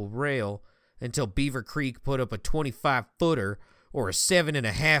suitable rail until Beaver Creek put up a 25-footer or a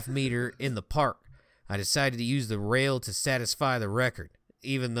 7.5 meter in the park. I decided to use the rail to satisfy the record,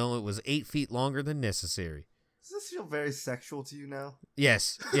 even though it was 8 feet longer than necessary. Does this feel very sexual to you now?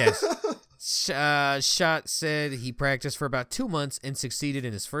 Yes. Shot said he practiced for about 2 months and succeeded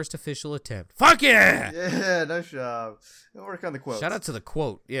in his first official attempt. Fuck yeah! Yeah, nice job. We'll work on the quotes. Shout out to the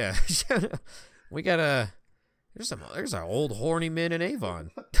quote. Yeah. We got there's our old horny men in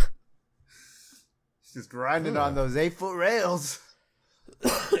Avon. Just grinding on those 8-foot rails.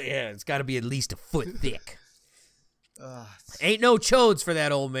 Yeah, it's got to be at least a foot thick. Ain't no chodes for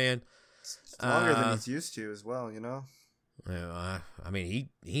that old man. It's longer than he's used to as well, you know? I mean,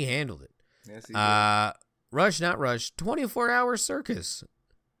 he handled it. Yes, he did. Rush, not Rush, 24-hour circus.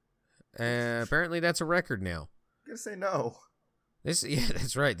 Apparently that's a record now. I'm going to say no. Yeah,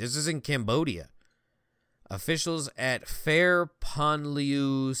 that's right. This is in Cambodia. Officials at Fair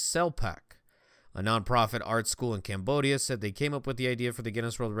Ponliu Selpak, a nonprofit art school in Cambodia, said they came up with the idea for the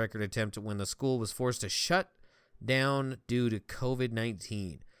Guinness World Record attempt when the school was forced to shut down due to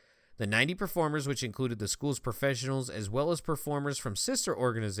COVID-19. The 90 performers, which included the school's professionals as well as performers from sister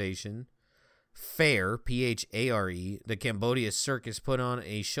organization FARE, P-H-A-R-E, the Cambodia Circus, put on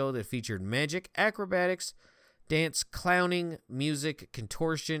a show that featured magic, acrobatics, dance, clowning, music,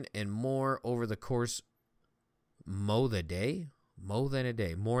 contortion, and more over the course more than a day.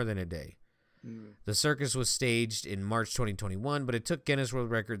 The circus was staged in March 2021, but it took Guinness World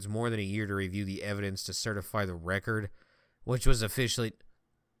Records more than a year to review the evidence to certify the record, which was officially...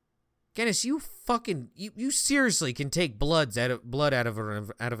 Guinness, you seriously can take blood out of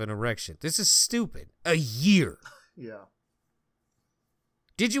an erection. This is stupid. A year. Yeah.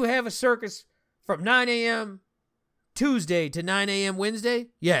 Did you have a circus from 9 a.m. Tuesday to 9 a.m. Wednesday?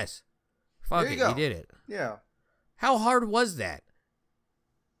 Yes. Fuck it, you did it. Yeah. How hard was that?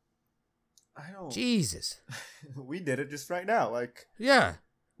 I don't... Jesus. We did it just right now. Like... Yeah.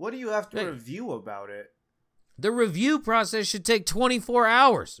 What do you have to review about it? The review process should take 24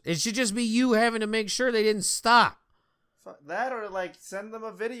 hours. It should just be you having to make sure they didn't stop. That, or like send them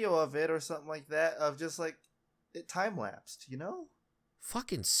a video of it or something like that, of just like it time lapsed, you know?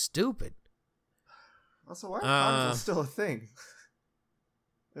 Fucking stupid. Also, why are consoles still a thing?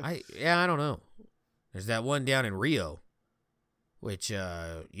 I don't know. There's that one down in Rio, which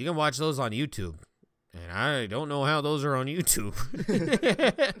you can watch those on YouTube. And I don't know how those are on YouTube.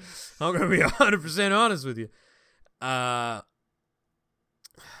 I'm going to be 100% honest with you.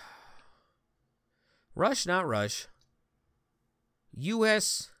 Rush, not rush.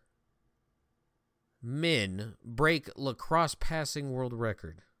 U.S. men break lacrosse passing world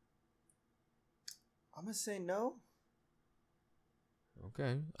record. I'm going to say no.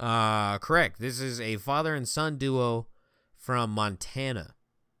 Okay. Correct. This is a father and son duo from Montana.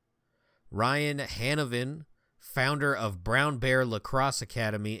 Ryan Hanovan, founder of Brown Bear Lacrosse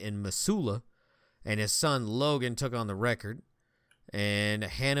Academy in Missoula, and his son Logan took on the record. And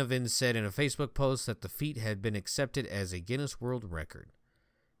Hanovan said in a Facebook post that the feat had been accepted as a Guinness World Record.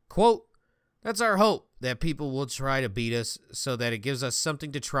 Quote, "That's our hope, that people will try to beat us so that it gives us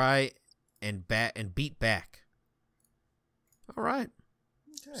something to try and beat back." All right.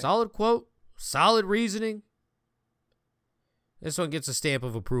 Okay. Solid quote. Solid reasoning. This one gets a stamp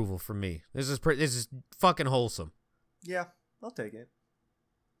of approval from me. This is fucking wholesome. Yeah, I'll take it.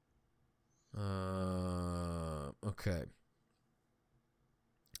 Okay.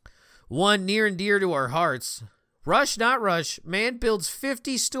 One near and dear to our hearts. Rush, not rush. Man builds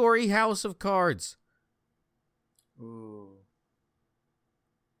 50-story house of cards. Ooh.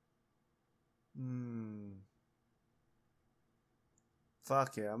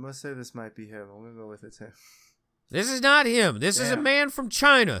 Fuck yeah, I'm going to say this might be him. I'm going to go with it's him. This is not him. This is a man from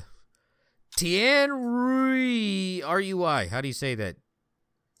China. Tian Rui. R-U-I. How do you say that?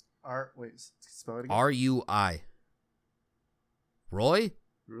 Spell it again. R-U-I. Roy?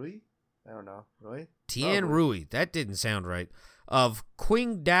 Rui? I don't know. Roy? Tian Rui. That didn't sound right. Of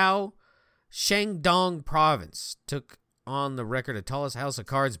Qingdao, Shandong Province. Took on the record of tallest house of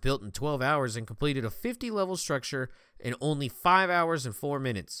cards built in 12 hours and completed a 50-level structure in only 5 hours and 4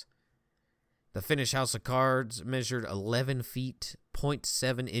 minutes. The finished house of cards measured 11 feet,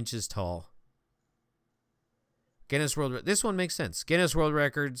 0.7 inches tall. This one makes sense. Guinness World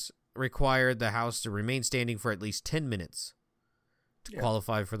Records required the house to remain standing for at least 10 minutes to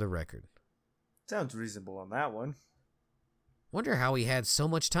qualify for the record. Sounds reasonable on that one. Wonder how he had so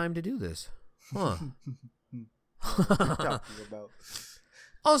much time to do this. Huh. What are you talking about?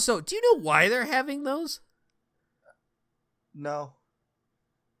 Also, do you know why they're having those? No.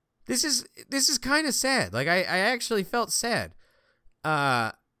 This is kind of sad. Like I actually felt sad.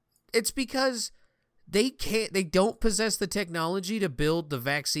 It's because they don't possess the technology to build the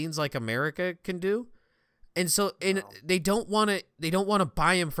vaccines like America can do. And so they don't want to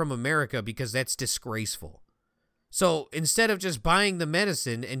buy them from America because that's disgraceful. So instead of just buying the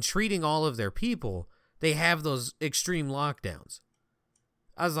medicine and treating all of their people, they have those extreme lockdowns.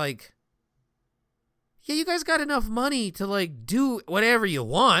 I was like, yeah, you guys got enough money to like do whatever you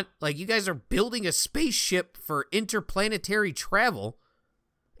want. Like you guys are building a spaceship for interplanetary travel,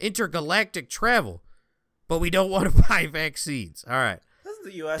 intergalactic travel, but we don't want to buy vaccines. All right. Doesn't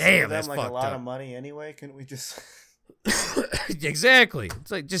the U.S. give them like a lot of money anyway? Couldn't we just... Exactly.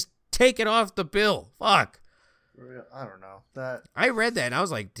 It's like, just take it off the bill. Fuck. I don't know. I read that and I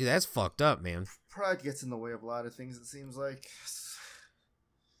was like, dude, that's fucked up, man. Pride gets in the way of a lot of things, it seems like.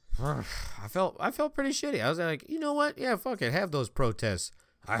 I felt pretty shitty. I was like, you know what? Yeah, fuck it. Have those protests.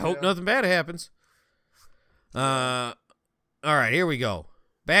 I hope nothing bad happens. All right, here we go.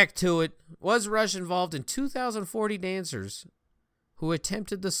 Back to it. Was Rush involved in 2,040 dancers who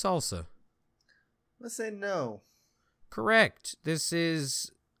attempted the salsa? Let's say no. Correct. This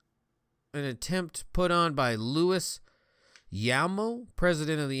is an attempt put on by Luis Yamo,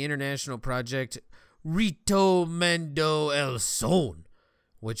 president of the international project Retomando el Son,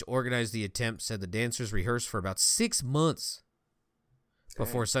 which organized the attempt. Said the dancers rehearsed for about 6 months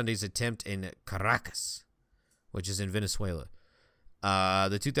before Sunday's attempt in Caracas, which is in Venezuela.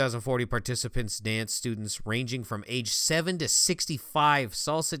 The 2,040 participants danced, students ranging from age 7 to 65,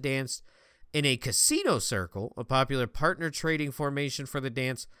 salsa danced in a casino circle, a popular partner trading formation for the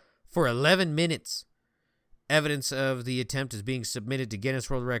dance, for 11 minutes. Evidence of the attempt is being submitted to Guinness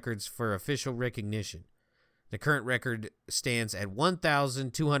World Records for official recognition. The current record stands at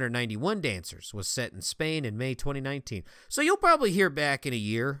 1,291 dancers, was set in Spain in May 2019. So you'll probably hear back in a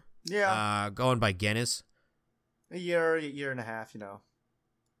year. Yeah. Going by Guinness. A year and a half, you know.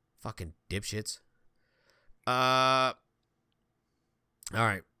 Fucking dipshits. All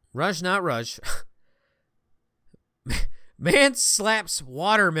right. Rush, not rush. Man slaps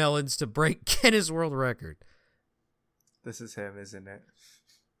watermelons to break Guinness World Record. This is him, isn't it?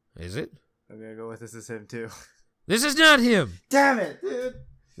 Is it? I'm going to go with this is him, too. This is not him. Damn it, dude.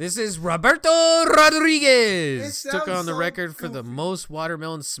 This is Roberto Rodriguez. It Took on sounds the so record for the goofy. most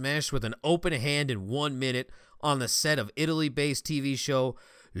watermelons smashed with an open hand in 1 minute on the set of Italy-based TV show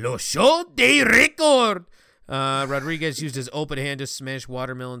Lo Show dei Record. Rodriguez used his open hand to smash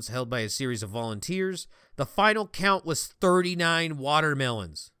watermelons held by a series of volunteers. The final count was 39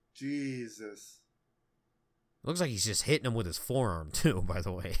 watermelons. Jesus. Looks like he's just hitting them with his forearm, too, by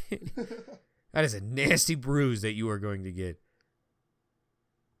the way. That is a nasty bruise that you are going to get.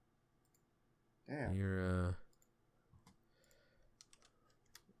 Damn.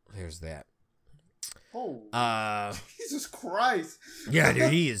 There's that. Oh. Jesus Christ. Yeah,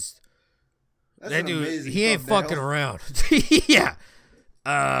 dude, he is. That's that an dude, amazing he ain't thumbnail. fucking around. Yeah.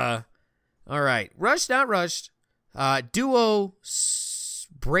 All right. Rushed, not rushed. Duo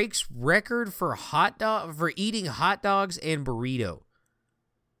breaks record for eating hot dogs and burrito.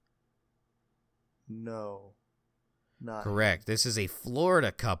 No. Not Correct. This is a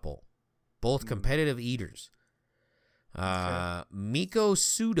Florida couple, both competitive eaters. Miko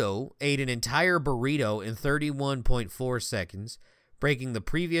Sudo ate an entire burrito in 31.4 seconds, breaking the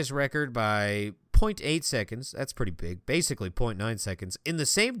previous record by 0.8 seconds. That's pretty big. Basically 0.9 seconds. In the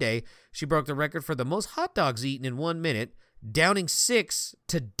same day, she broke the record for the most hot dogs eaten in 1 minute, downing 6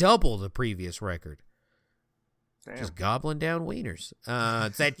 to double the previous record. Damn. Just gobbling down wieners.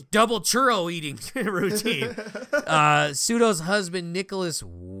 It's that double churro eating routine. Sudo's husband, Nicholas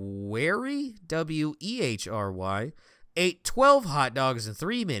Wehry, Wehry, ate 12 hot dogs in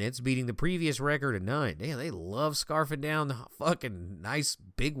 3 minutes, beating the previous record of 9. Damn, they love scarfing down the fucking nice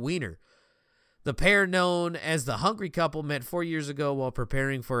big wiener. The pair, known as the Hungry Couple, met 4 years ago while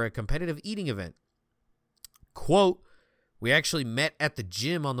preparing for a competitive eating event. Quote, "We actually met at the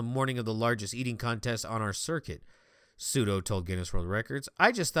gym on the morning of the largest eating contest on our circuit," Sudo told Guinness World Records.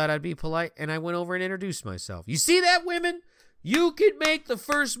 "I just thought I'd be polite, and I went over and introduced myself." You see that, women? You can make the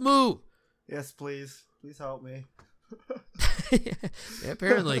first move. Yes, please. Please help me. Yeah,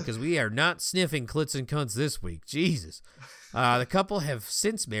 apparently, because we are not sniffing clits and cunts this week. Jesus. The couple have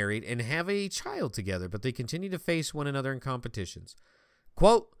since married and have a child together, but they continue to face one another in competitions.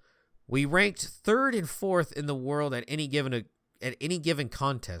 Quote, "We ranked 3rd and 4th in the world at any given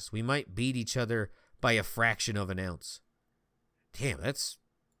contest. We might beat each other by a fraction of an ounce." Damn, it's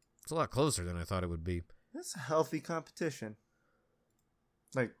a lot closer than I thought it would be. That's a healthy competition.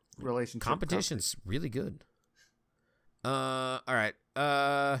 Like, relationship Competition's really good. All right.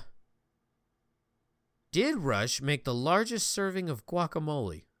 Did Rush make the largest serving of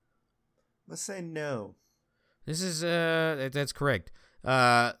guacamole? Let's say no. This is that's correct.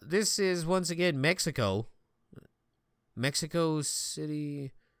 This is once again Mexico. Mexico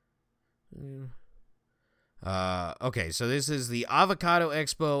City. Okay, so this is the Avocado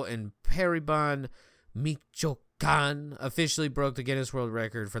Expo in Periban, Michoacan, officially broke the Guinness World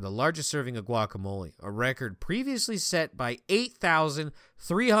Record for the largest serving of guacamole, a record previously set by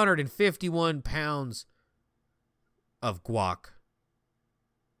 8,351 pounds of guac.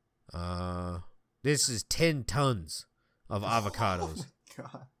 This is 10 tons of avocados. Oh my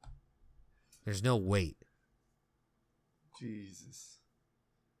God. There's no weight. Jesus.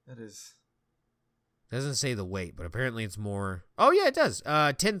 That is... Doesn't say the weight, but apparently it's more. Oh, yeah, it does.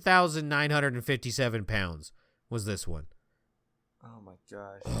 10,957 pounds was this one. Oh, my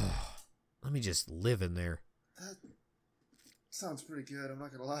gosh. Let me just live in there. That sounds pretty good. I'm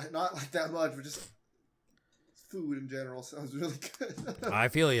not going to lie. Not like that much, but just food in general sounds really good. I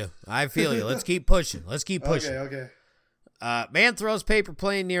feel you. Let's keep pushing. Okay. Man throws paper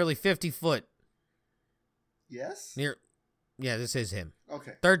plane nearly 50 foot. Yes? Yeah, this is him.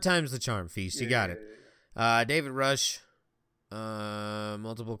 Okay. 3rd time's the charm, Feast. You got it. Yeah. David Rush,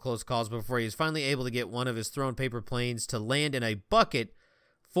 multiple close calls before he was finally able to get one of his thrown paper planes to land in a bucket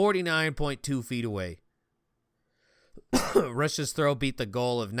 49.2 feet away. Rush's throw beat the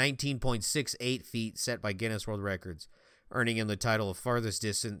goal of 19.68 feet set by Guinness World Records, earning him the title of farthest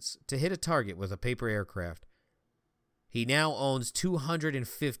distance to hit a target with a paper aircraft. He now owns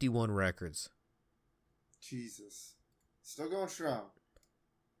 251 records. Jesus. Still going strong.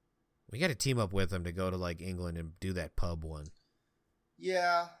 We got to team up with him to go to like England and do that pub one.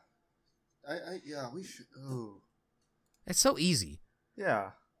 Yeah. Yeah, we should. Oh. It's so easy.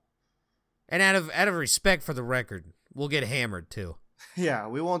 Yeah. And out of respect for the record, we'll get hammered too. Yeah,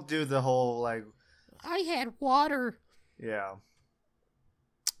 we won't do the whole like I had water. Yeah.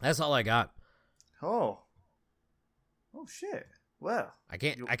 That's all I got. Oh shit. Well, I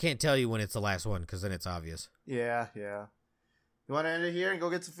can't tell you when it's the last one because then it's obvious. Yeah. You want to end it here and go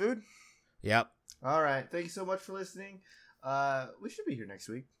get some food? Yep. All right. Thank you so much for listening. We should be here next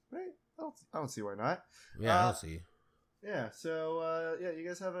week, right? I don't see why not. Yeah, I don't see. Yeah. So yeah, you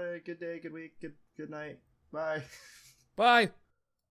guys have a good day, good week, good night. Bye. Bye.